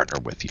to partner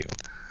with you,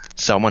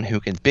 someone who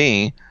can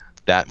be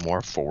that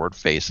more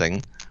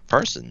forward-facing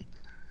person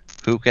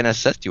who can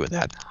assist you with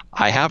that.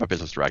 I have a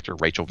business director,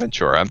 Rachel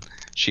Ventura.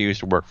 She used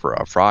to work for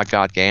Frog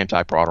God Games.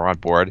 I brought her on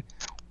board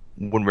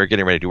when we were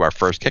getting ready to do our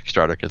first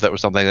Kickstarter, because that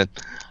was something that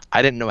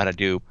I didn't know how to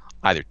do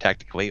either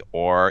technically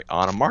or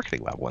on a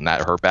marketing level, and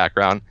that her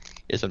background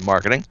is in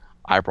marketing.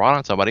 I brought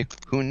on somebody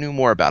who knew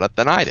more about it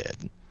than I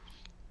did.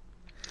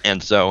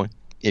 And so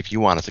if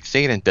you want to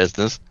succeed in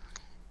business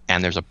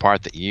and there's a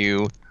part that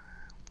you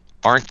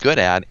aren't good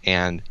at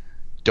and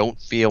don't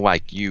feel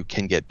like you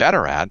can get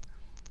better at,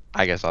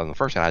 I guess on the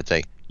first hand I'd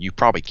say you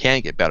probably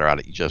can get better at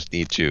it. You just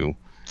need to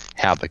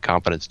have the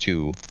confidence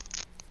to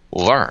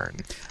learn.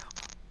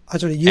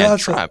 Actually,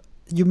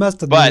 you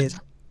must admit.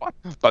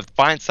 But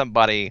find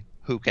somebody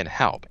who can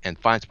help, and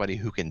find somebody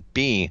who can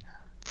be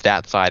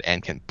that side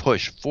and can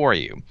push for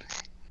you.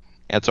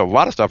 And so a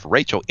lot of stuff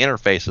Rachel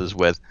interfaces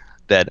with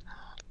that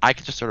I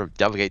can just sort of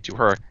delegate to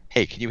her.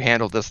 Hey, can you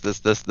handle this,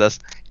 this?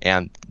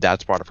 And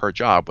that's part of her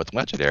job with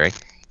Legendary,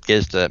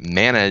 is to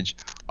manage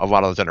a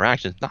lot of those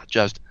interactions, not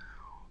just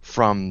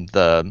from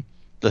the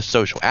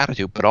social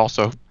attitude, but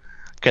also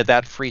because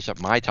that frees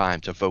up my time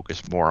to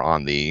focus more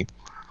on the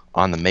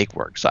make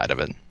work side of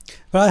it.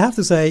 But I have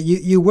to say,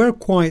 you were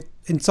quite,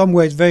 in some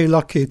ways, very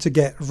lucky to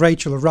get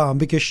Rachel around,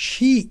 because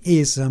she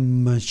is a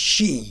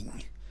machine.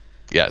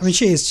 Yes. I mean,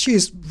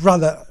 she's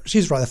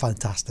rather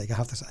fantastic, I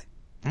have to say.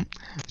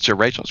 So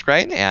Rachel's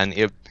great, and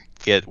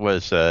it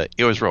was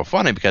real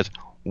funny because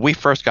we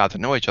first got to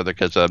know each other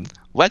because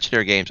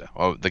Legendary Games.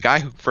 Oh, the guy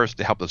who first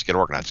helped us get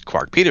organized,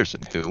 Clark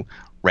Peterson, who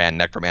ran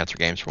Necromancer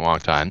Games for a long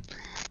time.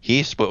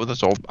 He split with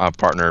his old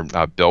partner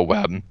Bill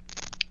Webb,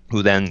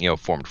 who then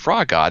formed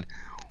Frog God.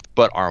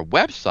 But our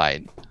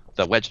website,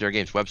 the Legendary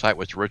Games website,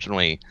 was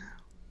originally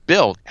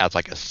built as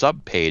like a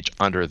sub page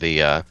under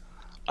the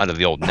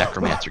old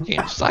Necromancer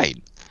Games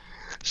site.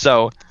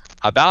 So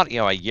about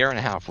a year and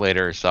a half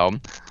later or so,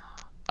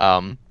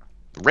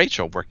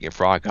 Rachel, working at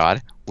Frog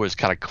God, was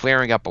kind of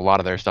clearing up a lot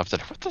of their stuff.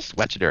 Said, "What's this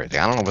Legendary thing?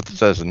 I don't know what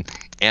this is,"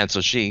 and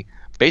so she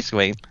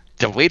basically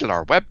deleted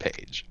our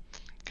webpage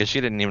because she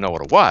didn't even know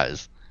what it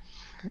was.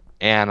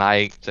 And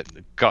I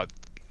got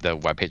the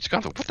webpage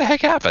gone. What the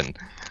heck happened?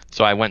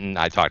 So I went and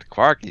I talked to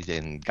Clark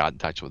and got in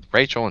touch with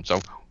Rachel, and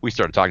so we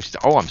started talking. She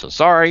said, "Oh, I'm so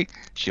sorry."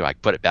 She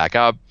put it back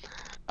up,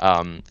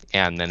 and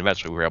then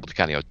eventually we were able to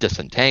kind of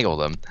disentangle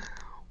them.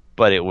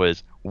 But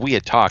we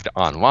had talked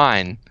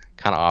online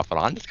kind of off and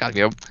on. It's got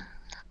to be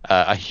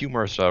a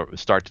humorous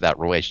start to that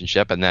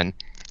relationship, and then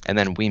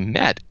we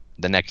met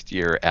the next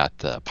year at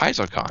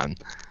PaizoCon.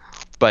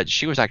 But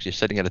she was actually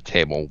sitting at a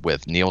table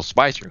with Neil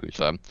Spicer,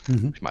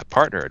 who's my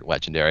partner at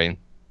Legendary,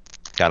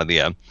 kind of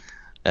the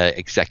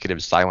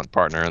executive silent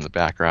partner in the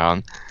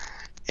background,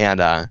 and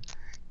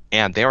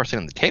they were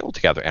sitting at the table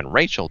together. And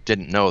Rachel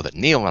didn't know that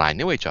Neil and I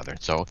knew each other,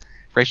 so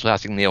Rachel was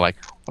asking Neil, what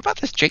about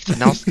this Jason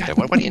Nelson guy?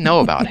 What do you know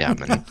about him?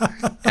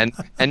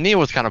 And Neil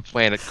was kind of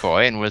playing it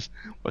coy and was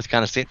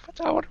kind of saying,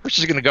 I wonder where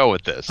she's going to go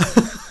with this.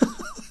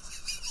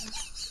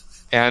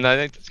 And I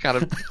think it's kind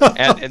of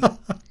and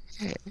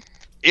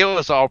it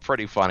was all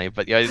pretty funny,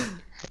 but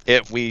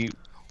we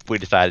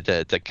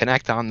decided to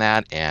connect on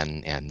that,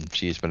 and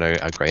she's been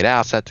a great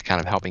asset to kind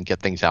of helping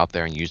get things out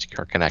there and using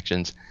her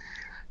connections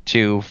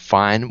to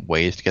find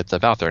ways to get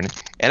stuff out there. And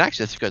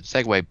actually, it's a good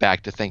segue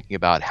back to thinking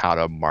about how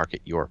to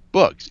market your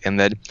books. And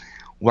then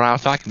when I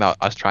was talking about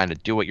us trying to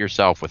do it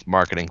yourself with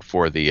marketing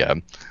for the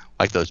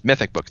like those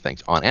mythic book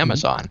things on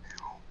Amazon,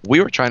 we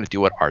were trying to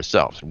do it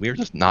ourselves, and we were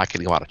just not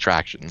getting a lot of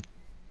traction.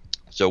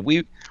 So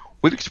we've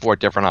explored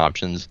different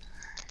options,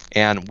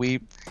 and we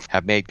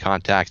have made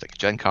contacts like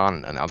Gen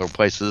Con and other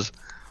places.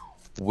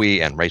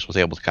 And Rachel was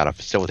able to kind of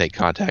facilitate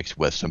contacts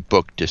with some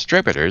book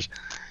distributors.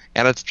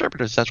 And a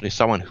distributor is essentially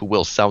someone who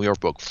will sell your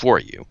book for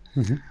you.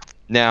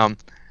 Now,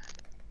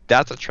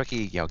 that's a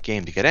tricky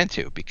game to get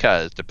into,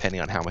 because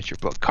depending on how much your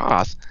book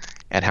costs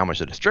and how much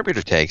the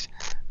distributor takes,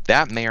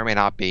 that may or may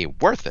not be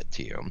worth it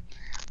to you.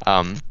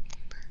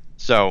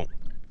 So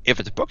if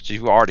it's books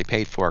you've already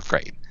paid for,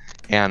 great.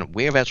 And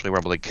we eventually were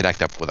able to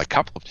connect up with a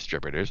couple of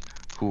distributors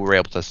who were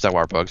able to sell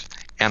our books,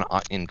 and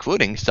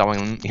including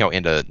selling them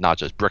into not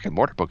just brick and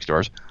mortar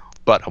bookstores,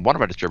 but one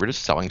of our distributors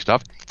selling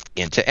stuff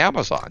into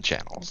Amazon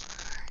channels.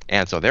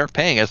 And so they're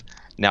paying us.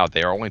 Now,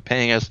 they're only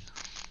paying us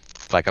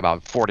like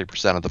about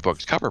 40% of the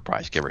book's cover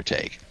price, give or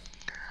take.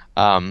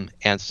 And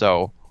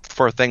so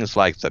for things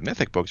like the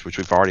mythic books, which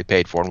we've already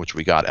paid for and which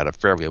we got at a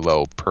fairly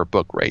low per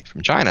book rate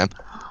from China,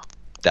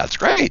 that's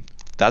great.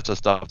 That's the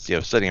stuff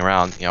sitting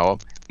around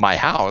my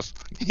house,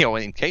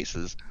 in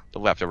cases, the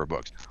leftover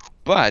books.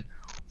 But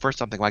for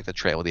something like the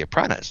Trail of the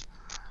Apprentice,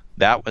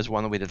 that was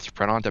one that we did to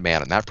print on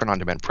demand, and that print on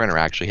demand printer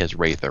actually has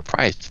raised their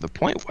price to the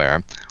point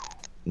where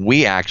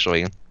we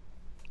actually,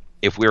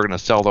 if we were going to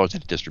sell those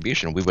at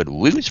distribution, we would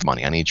lose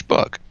money on each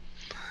book,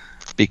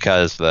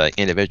 because the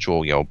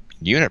individual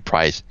unit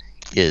price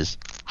is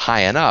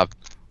high enough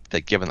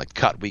that, given the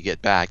cut we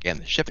get back and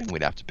the shipping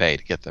we'd have to pay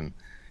to get them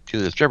to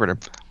the distributor,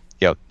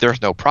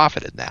 there's no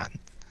profit in that.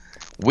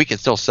 We can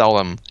still sell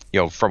them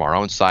from our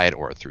own site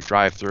or through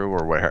drive-through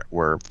or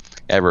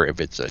wherever. If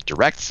it's a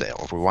direct sale,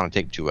 if we want to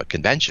take them to a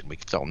convention, we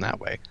can sell them that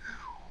way.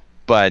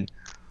 But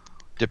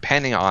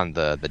depending on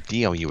the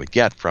deal you would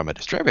get from a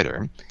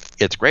distributor,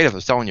 it's great if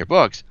they're selling your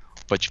books,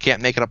 but you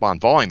can't make it up on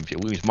volume if you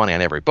lose money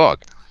on every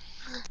book.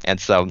 And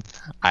so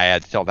I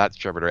had to tell that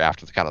distributor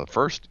after the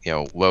first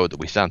load that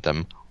we sent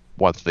them,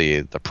 once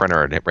the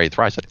printer had raised the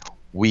price, that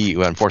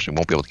we unfortunately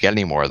won't be able to get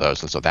any more of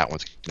those, and so that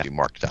one's going to be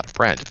marked out of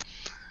print.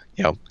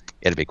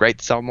 It'd be great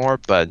to sell more,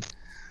 but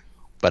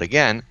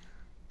again,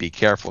 be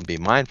careful and be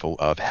mindful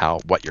of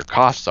what your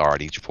costs are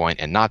at each point,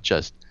 and not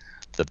just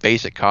the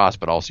basic cost,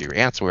 but also your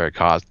ancillary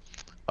cost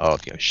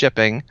of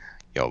shipping,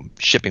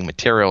 shipping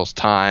materials,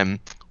 time,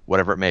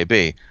 whatever it may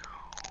be.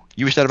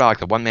 You said about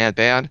the one-man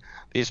band,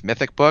 these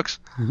mythic books.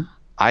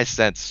 I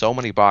sent so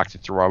many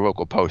boxes through our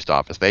local post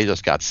office. They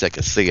just got sick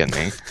of seeing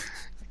me.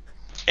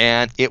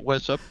 And it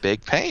was a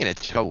big pain. It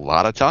took a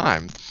lot of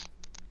time.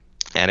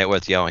 And it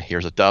was,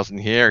 here's a dozen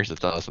here, here's a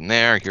dozen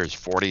there, here's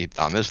 40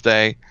 on this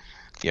day,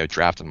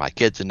 drafting my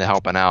kids into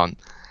helping out.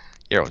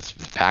 Let's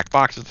pack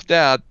boxes with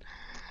Dad.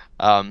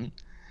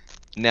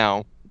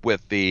 Now,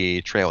 with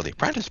the Trail of the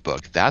Apprentice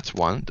book, that's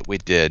one that we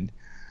did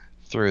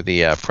through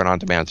the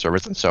print-on-demand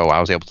service, and so I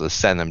was able to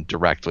send them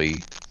directly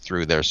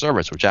through their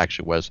service, which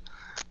actually was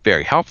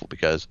very helpful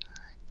because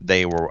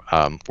they were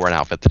an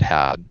outfit that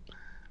had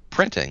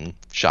printing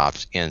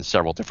shops in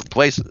several different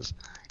places,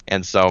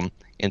 and so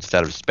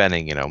instead of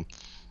spending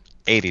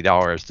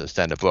 $80 to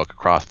send a book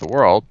across the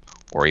world,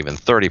 or even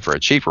 $30 for a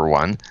cheaper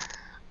one,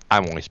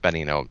 I'm only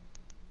spending a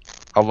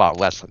lot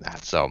less than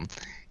that. So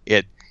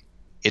it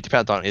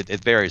depends on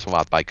it varies a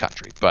lot by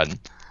country, but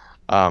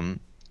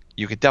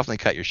you can definitely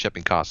cut your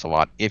shipping costs a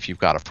lot if you've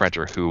got a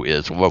printer who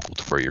is local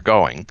to where you're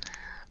going.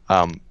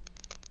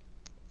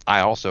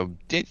 I also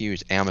did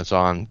use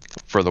Amazon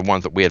for the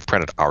ones that we had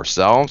printed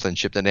ourselves and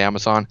shipped into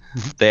Amazon.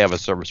 Mm-hmm. They have a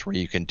service where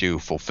you can do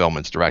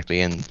fulfillments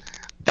directly, and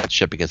that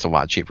shipping is a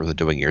lot cheaper than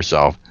doing it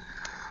yourself.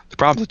 The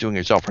problems with doing it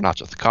yourself are not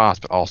just the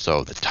cost, but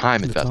also the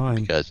time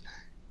investment, because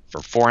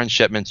for foreign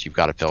shipments, you've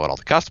got to fill out all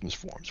the customs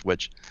forms,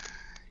 which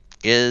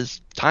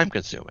is time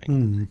consuming.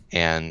 Mm.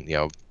 And,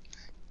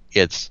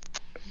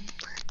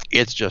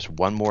 it's just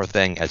one more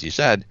thing, as you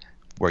said,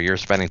 where you're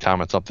spending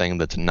time on something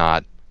that's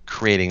not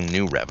creating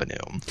new revenue.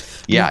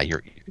 Yeah,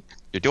 you're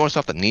doing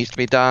stuff that needs to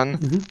be done,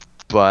 mm-hmm.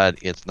 but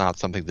it's not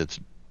something that's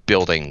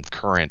building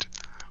current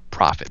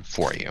profit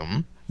for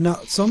you. Now,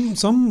 an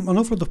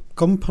awful lot of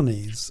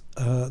companies,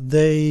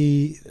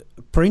 they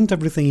print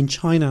everything in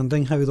China and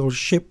then have it all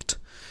shipped,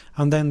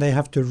 and then they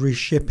have to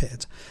reship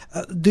it.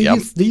 Do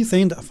you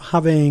think that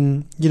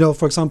having,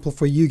 for example,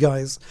 for you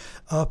guys,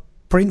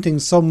 printing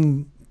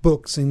some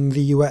books in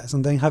the US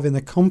and then having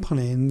a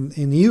company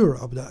in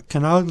Europe that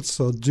can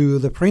also do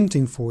the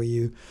printing for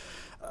you,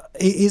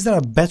 is that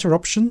a better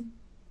option?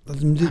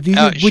 Do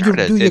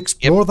you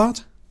explore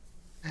that?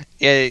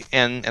 Yeah,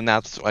 and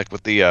that's like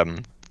with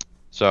the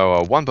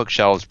so One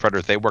Bookshelves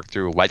printers, they work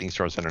through Lightning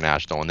Source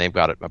International, and they've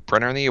got a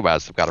printer in the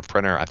US, they've got a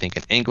printer I think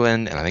in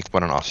England, and I think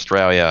one in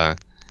Australia,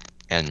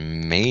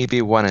 and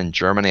maybe one in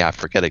Germany, I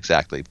forget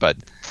exactly, but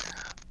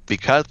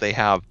because they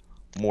have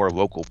more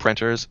local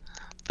printers,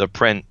 the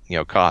print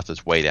cost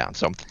is way down.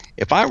 So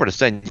if I were to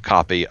send you a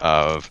copy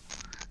of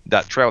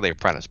that Trail of the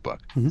Apprentice book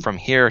mm-hmm. from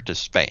here to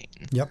Spain,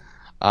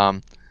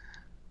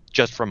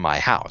 just from my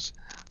house,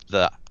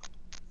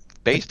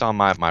 based on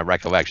my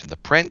recollection,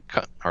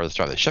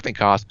 the shipping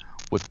cost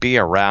would be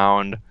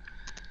around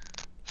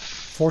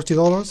 $40,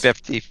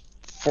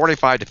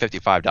 $45 to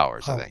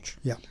 $55, I think.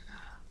 Yeah.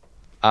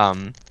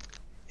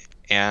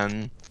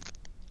 And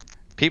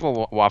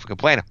people will often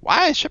complain,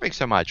 why is shipping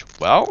so much?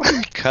 Well,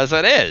 because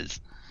it is.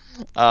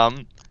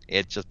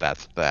 It's just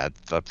that's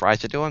the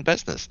price of doing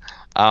business.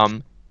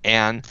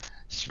 And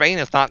Spain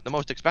is not the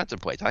most expensive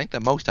place. I think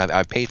the most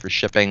I've paid for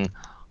shipping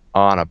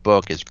on a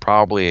book is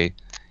probably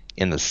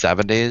in the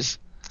 70s.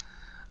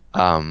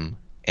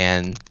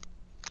 And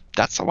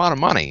that's a lot of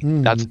money.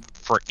 Mm. That's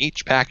for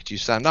each package you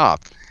send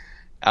off.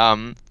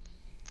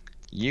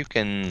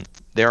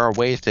 There are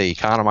ways to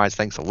economize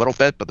things a little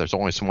bit, but there's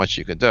only so much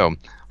you can do.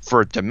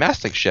 For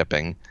domestic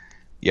shipping,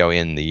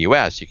 in the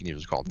U.S., you can use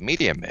what's called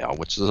medium mail,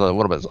 which is a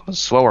little bit of a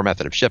slower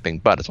method of shipping,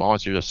 but as long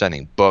as you're just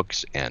sending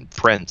books and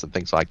prints and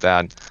things like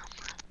that,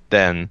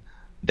 then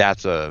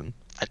that's an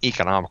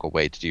economical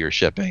way to do your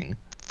shipping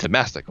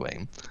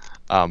domestically.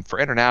 For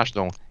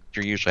international,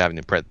 you're usually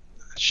having to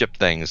ship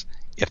things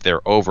if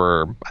they're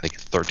over, I think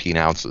it's 13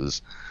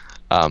 ounces.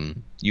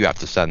 You have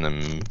to send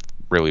them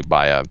really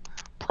by a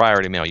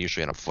priority mail,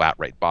 usually in a flat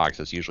rate box.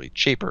 It's usually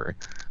cheaper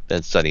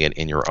than sending it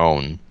in your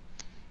own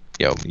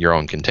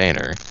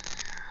container.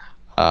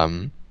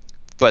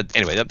 But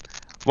anyway,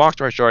 long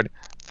story short,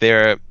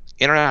 their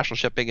international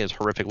shipping is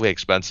horrifically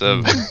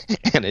expensive,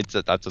 and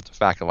that's a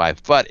fact of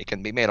life. But it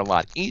can be made a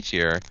lot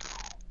easier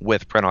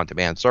with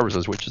print-on-demand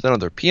services, which is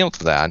another appeal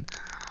to that,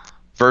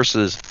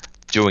 versus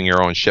doing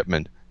your own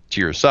shipment to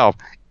yourself.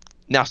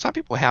 Now, some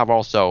people have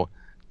also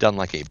done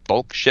like a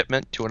bulk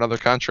shipment to another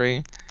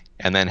country,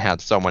 and then had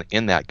someone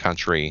in that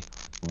country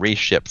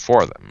reship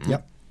for them.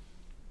 Yep.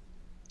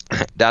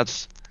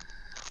 That's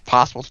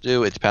possible to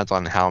do. It depends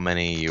on how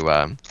many you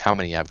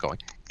have going.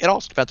 It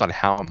also depends on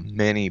how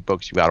many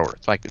books you got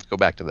ordered. So let's go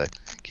back to the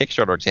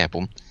Kickstarter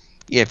example.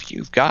 If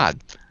you've got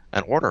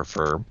an order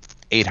for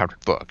 800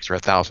 books or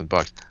 1,000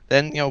 books,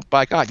 then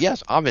by God,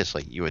 yes,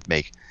 obviously you would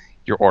make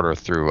your order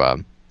through a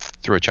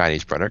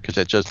Chinese printer, because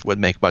it just would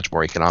make much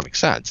more economic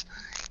sense.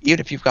 Even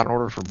if you've got an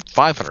order for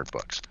 500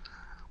 books,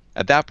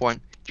 at that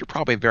point you're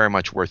probably very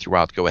much worth your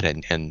while to go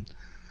ahead and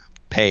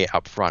pay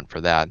up front for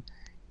that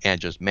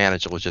and just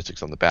manage the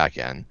logistics on the back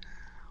end.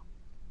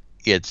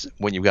 It's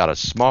when you've got a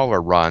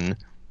smaller run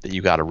that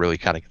you got to really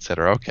kind of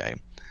consider, okay,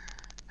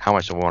 how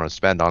much do I want to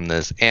spend on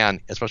this? And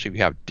especially if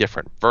you have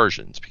different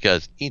versions,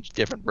 because each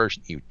different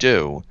version you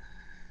do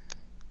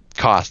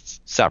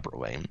costs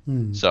separately.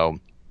 So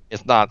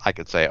it's not, I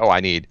could say,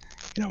 I need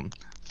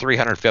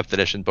 300 5th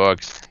edition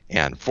books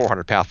and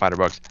 400 Pathfinder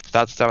books.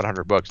 That's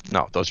 700 books.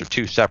 No, those are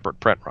two separate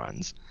print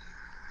runs.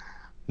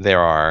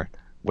 There are,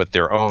 with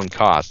their own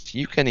costs,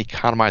 you can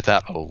economize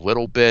that a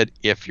little bit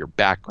if your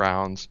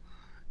backgrounds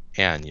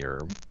and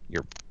your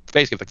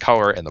basically the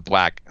color and the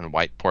black and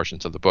white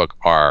portions of the book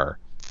are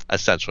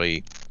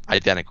essentially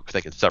identical because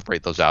they can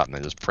separate those out and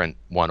then just print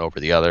one over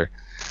the other.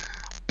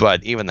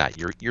 But even that,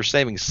 you're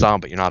saving some,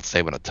 but you're not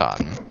saving a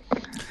ton.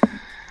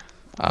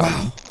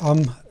 Wow.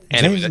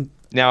 Anyway,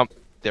 now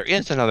there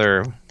is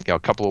another,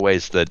 couple of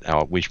ways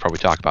that we should probably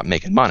talk about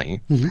making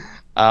money,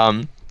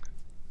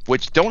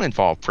 which don't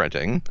involve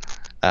printing,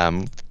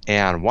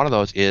 and one of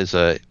those is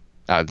that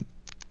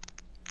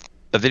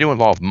they do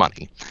involve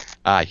money.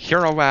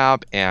 Hero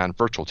Lab and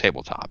virtual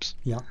tabletops.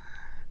 Yeah.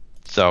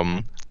 So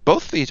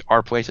both of these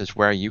are places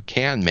where you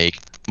can make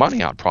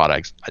money on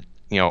products,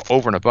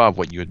 over and above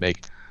what you would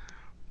make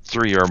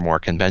through your more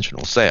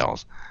conventional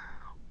sales.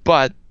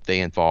 But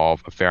they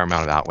involve a fair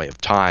amount of outlay of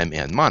time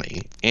and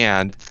money,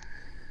 and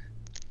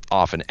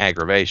often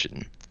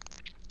aggravation,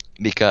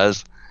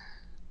 because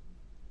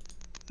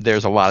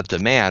there's a lot of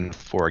demand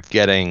for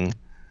getting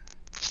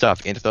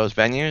stuff into those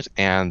venues,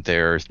 and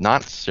there's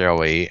not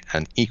necessarily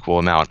an equal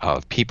amount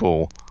of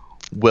people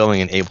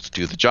willing and able to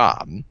do the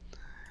job,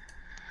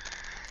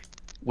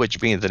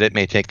 which means that it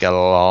may take a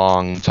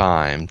long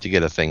time to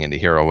get a thing into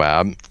Hero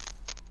Lab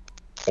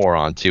or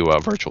onto a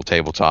virtual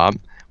tabletop.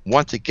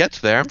 Once it gets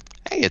there,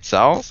 hey, it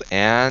sells,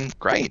 and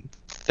great,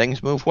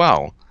 things move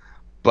well.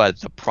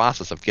 But the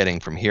process of getting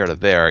from here to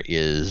there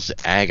is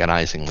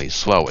agonizingly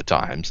slow at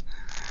times,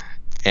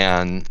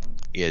 and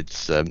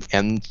it's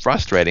and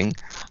frustrating.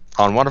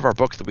 On one of our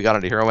books that we got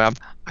into Hero Lab,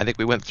 I think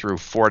we went through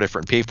 4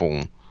 different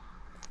people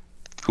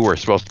who were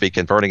supposed to be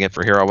converting it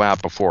for Hero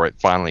Lab before it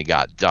finally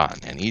got done,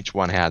 and each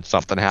one had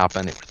something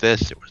happen. It was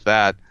this, it was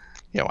that.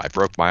 I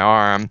broke my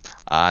arm.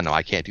 No,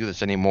 I can't do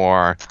this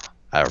anymore.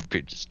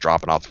 Just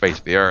dropping off the face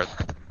of the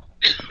earth.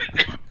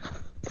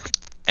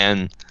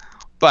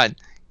 But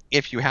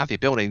if you have the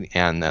ability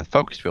and the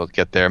focus to be able to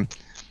get there,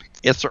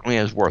 it certainly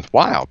is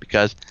worthwhile,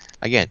 because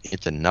again,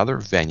 it's another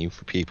venue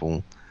for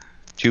people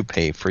to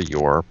pay for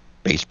your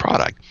base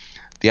product.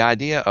 The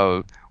idea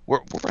of we're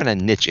in a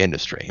niche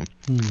industry.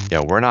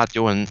 We're not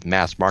doing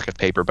mass market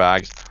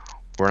paperbacks.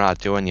 We're not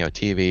doing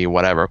TV,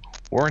 whatever.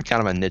 We're in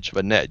kind of a niche of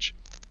a niche.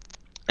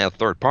 And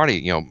third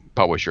party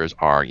publishers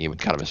are even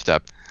kind of a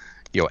step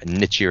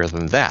nichier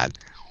than that.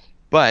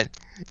 But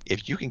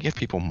if you can give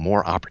people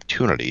more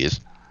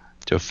opportunities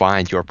to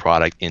find your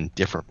product in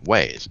different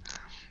ways,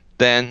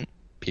 then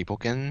people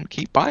can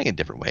keep buying in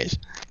different ways.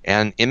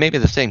 And it may be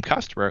the same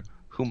customer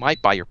who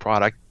might buy your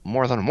product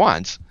more than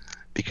once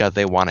because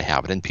they want to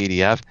have it in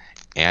PDF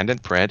and in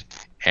print,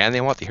 and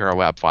they want the Hero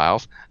Lab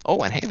files. Oh,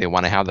 and hey, they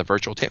want to have the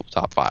virtual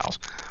tabletop files,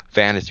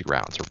 Fantasy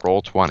Grounds, or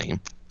Roll20,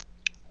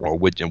 or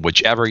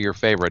whichever your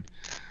favorite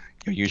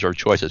user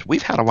choice is.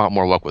 We've had a lot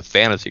more luck with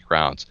Fantasy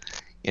Grounds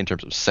in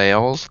terms of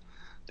sales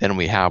than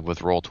we have with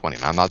Roll20.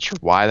 And I'm not sure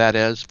why that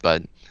is,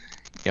 but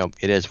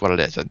it is what it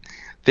is. And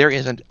there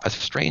isn't a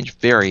strange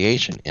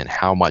variation in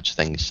how much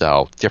things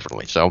sell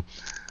differently. So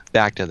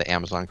back to the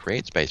Amazon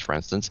Create Space, for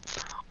instance,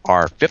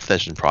 our 5th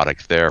edition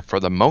products there, for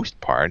the most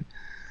part,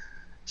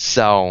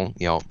 sell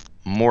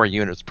more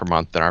units per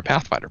month than our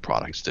Pathfinder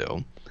products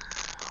do.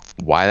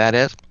 Why that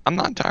is, I'm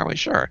not entirely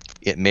sure.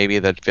 It may be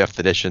that 5th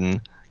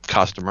edition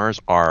customers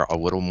are a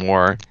little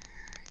more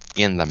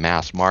in the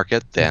mass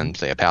market than,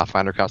 say, a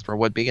Pathfinder customer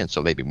would be, and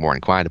so they'd be more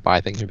inclined to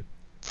buy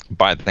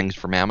things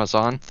from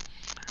Amazon.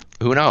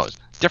 Who knows?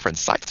 Different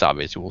sites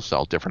obviously will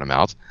sell different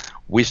amounts.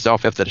 We sell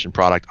 5th edition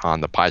product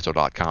on the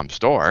Paizo.com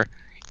store.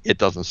 It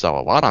doesn't sell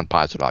a lot on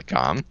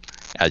Paizo.com,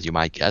 as you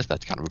might guess.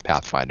 That's kind of a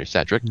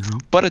Pathfinder-centric,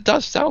 but it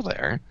does sell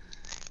there.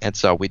 And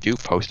so we do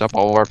post up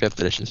all of our 5th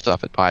edition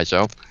stuff at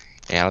Paizo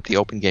and at the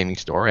Open Gaming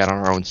Store and on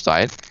our own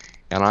site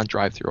and on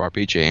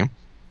Drive-Thru-RPG.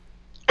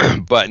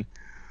 But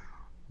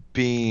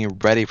be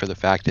ready for the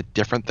fact that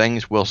different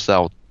things will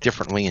sell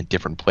differently in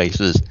different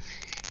places,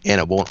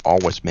 and it won't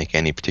always make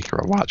any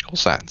particular logical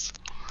sense.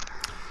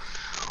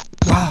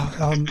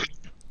 Wow.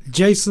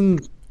 Jason,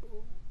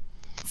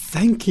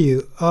 thank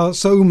you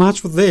so much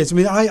for this. I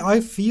mean,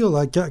 I feel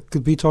like I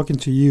could be talking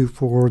to you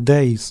for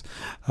days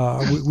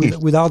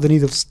without the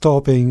need of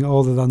stopping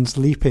other than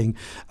sleeping.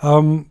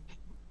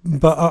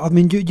 But I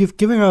mean, you've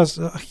given us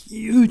a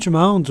huge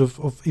amount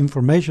of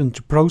information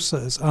to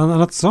process.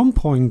 And at some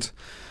point,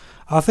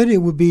 I think it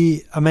would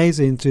be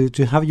amazing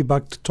to have you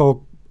back to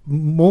talk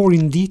more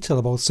in detail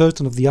about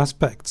certain of the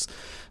aspects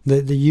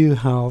that you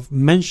have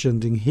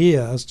mentioned in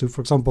here. As to, for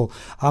example,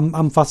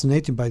 I'm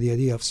fascinated by the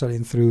idea of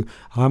selling through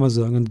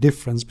Amazon and the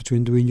difference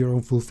between doing your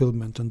own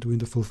fulfillment and doing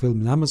the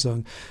fulfillment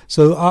Amazon.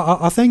 So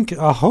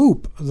I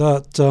hope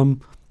that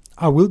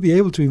I will be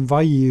able to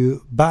invite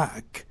you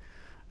back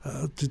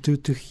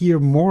to hear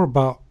more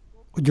about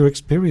your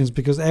experience,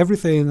 because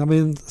everything, I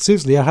mean,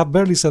 seriously, I have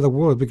barely said a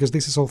word because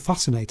this is all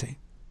fascinating.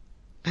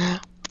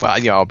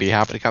 Well, I'll be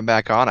happy to come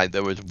back on.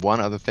 There was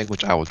one other thing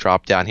which I will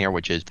drop down here,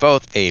 which is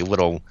both a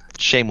little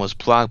shameless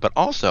plug, but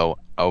also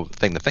a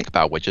thing to think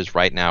about, which is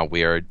right now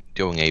we are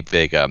doing a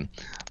big,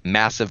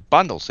 massive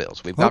bundle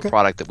sales. We've got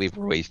product that we've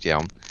released,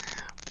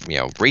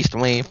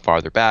 recently,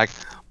 farther back,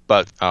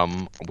 but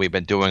we've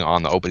been doing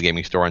on the Open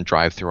Gaming Store and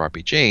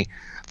Drive-Thru-RPG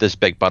this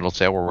big bundle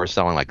sale where we're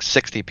selling like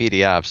 60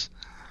 PDFs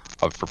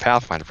for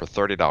Pathfinder for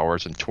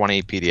 $30 and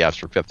 20 PDFs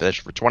for 5th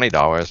edition for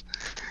 $20.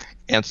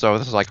 And so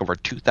this is like over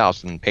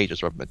 2,000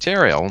 pages of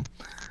material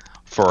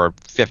for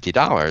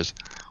 $50,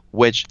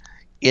 which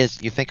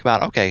is, you think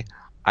about, okay,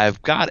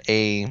 I've got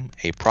a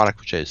product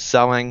which is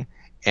selling,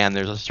 and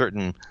there's a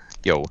certain,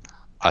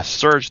 a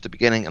surge at the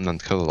beginning and then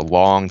kind of the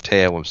long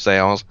tail of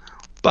sales.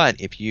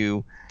 But if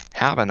you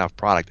have enough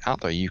product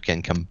out there, you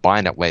can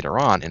combine it later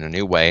on in a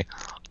new way,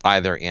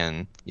 either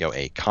in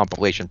a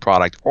compilation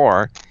product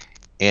or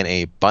in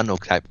a bundle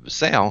type of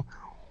sale,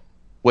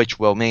 which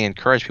may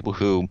encourage people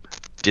who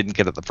didn't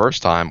get it the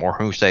first time, or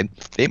who say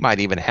they might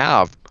even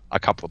have a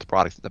couple of the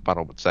products in the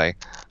bundle, but say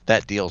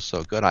that deal's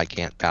so good I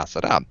can't pass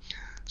it up.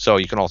 So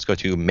you can also go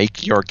to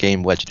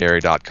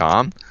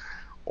makeyourgamelegendary.com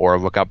or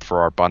look up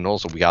for our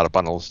bundles. We got a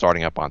bundle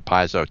starting up on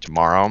Paizo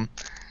tomorrow.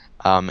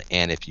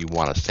 And if you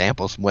want to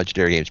sample some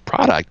Legendary Games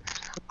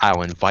product, I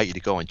will invite you to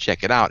go and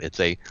check it out.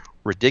 It's a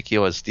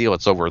ridiculous deal.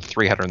 It's over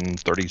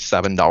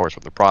 $337 worth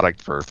of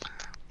product for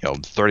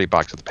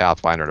 $30 of the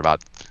Pathfinder and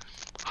about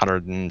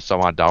 $100 and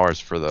some odd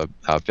for the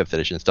 5th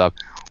edition stuff.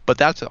 But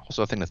that's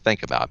also a thing to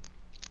think about.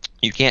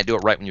 You can't do it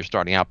right when you're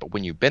starting out, but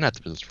when you've been at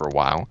the business for a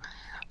while,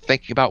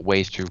 thinking about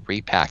ways to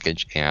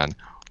repackage and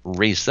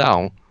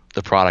resell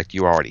the product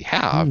you already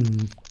have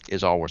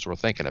is always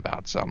worth thinking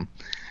about. So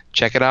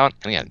check it out.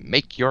 And again,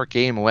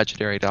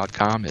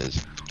 makeyourgamelegendary.com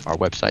is our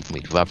website, and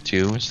we'd love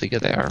to see you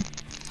there.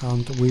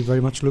 And we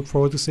very much look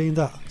forward to seeing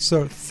that.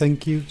 Sir,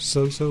 thank you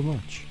so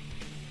much.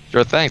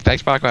 Sure thing.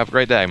 Thanks, Paco. Have a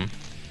great day.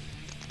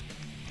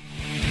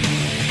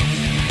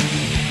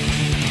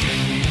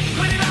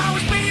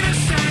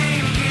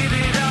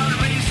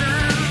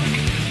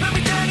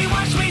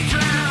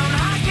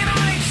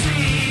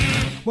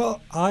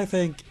 Well, I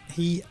think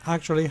he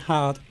actually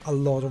had a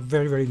lot of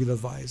very good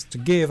advice to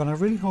give, and I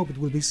really hope it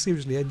will be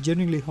I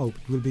genuinely hope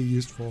it will be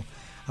useful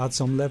at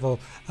some level.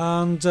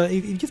 And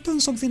if you've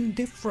done something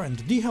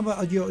different, do you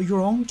have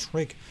your own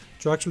trick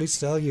to actually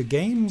sell your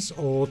games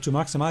or to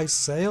maximize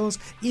sales,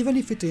 even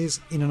if it is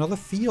in another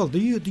field? Do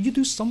you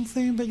do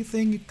something that you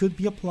think it could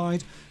be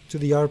applied to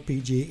the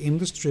RPG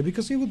industry?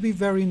 Because you would be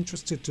very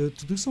interested to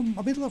do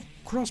a bit of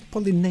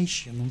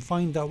cross-pollination and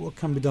find out what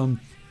can be done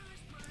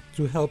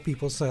to help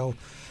people sell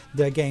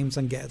their games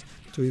and get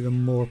to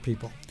even more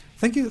people.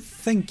 Thank you,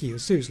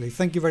 seriously,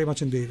 thank you very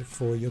much indeed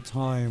for your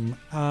time,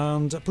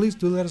 and please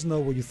do let us know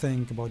what you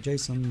think about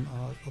Jason's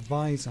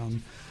advice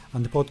and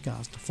the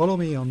podcast. Follow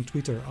me on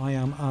Twitter. I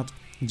am at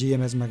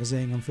GMS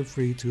Magazine, and feel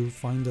free to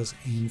find us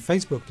in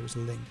Facebook. There's a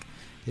link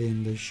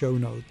in the show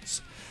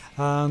notes.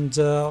 And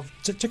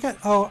check out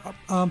our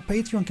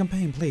Patreon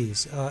campaign,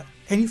 please.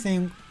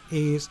 Anything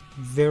is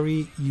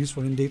very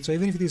useful indeed. So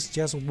even if it is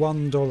just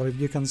 $1, if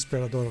you can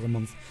spare $1 a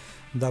month,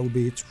 that would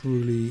be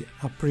truly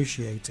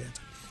appreciated.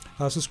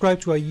 Subscribe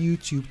to our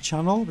YouTube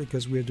channel,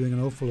 because we're doing an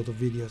awful lot of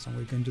videos, and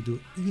we're going to do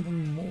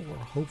even more,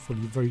 hopefully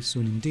very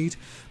soon indeed.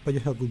 But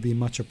your help will be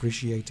much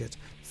appreciated.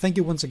 Thank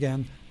you once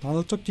again, and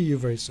I'll talk to you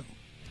very soon.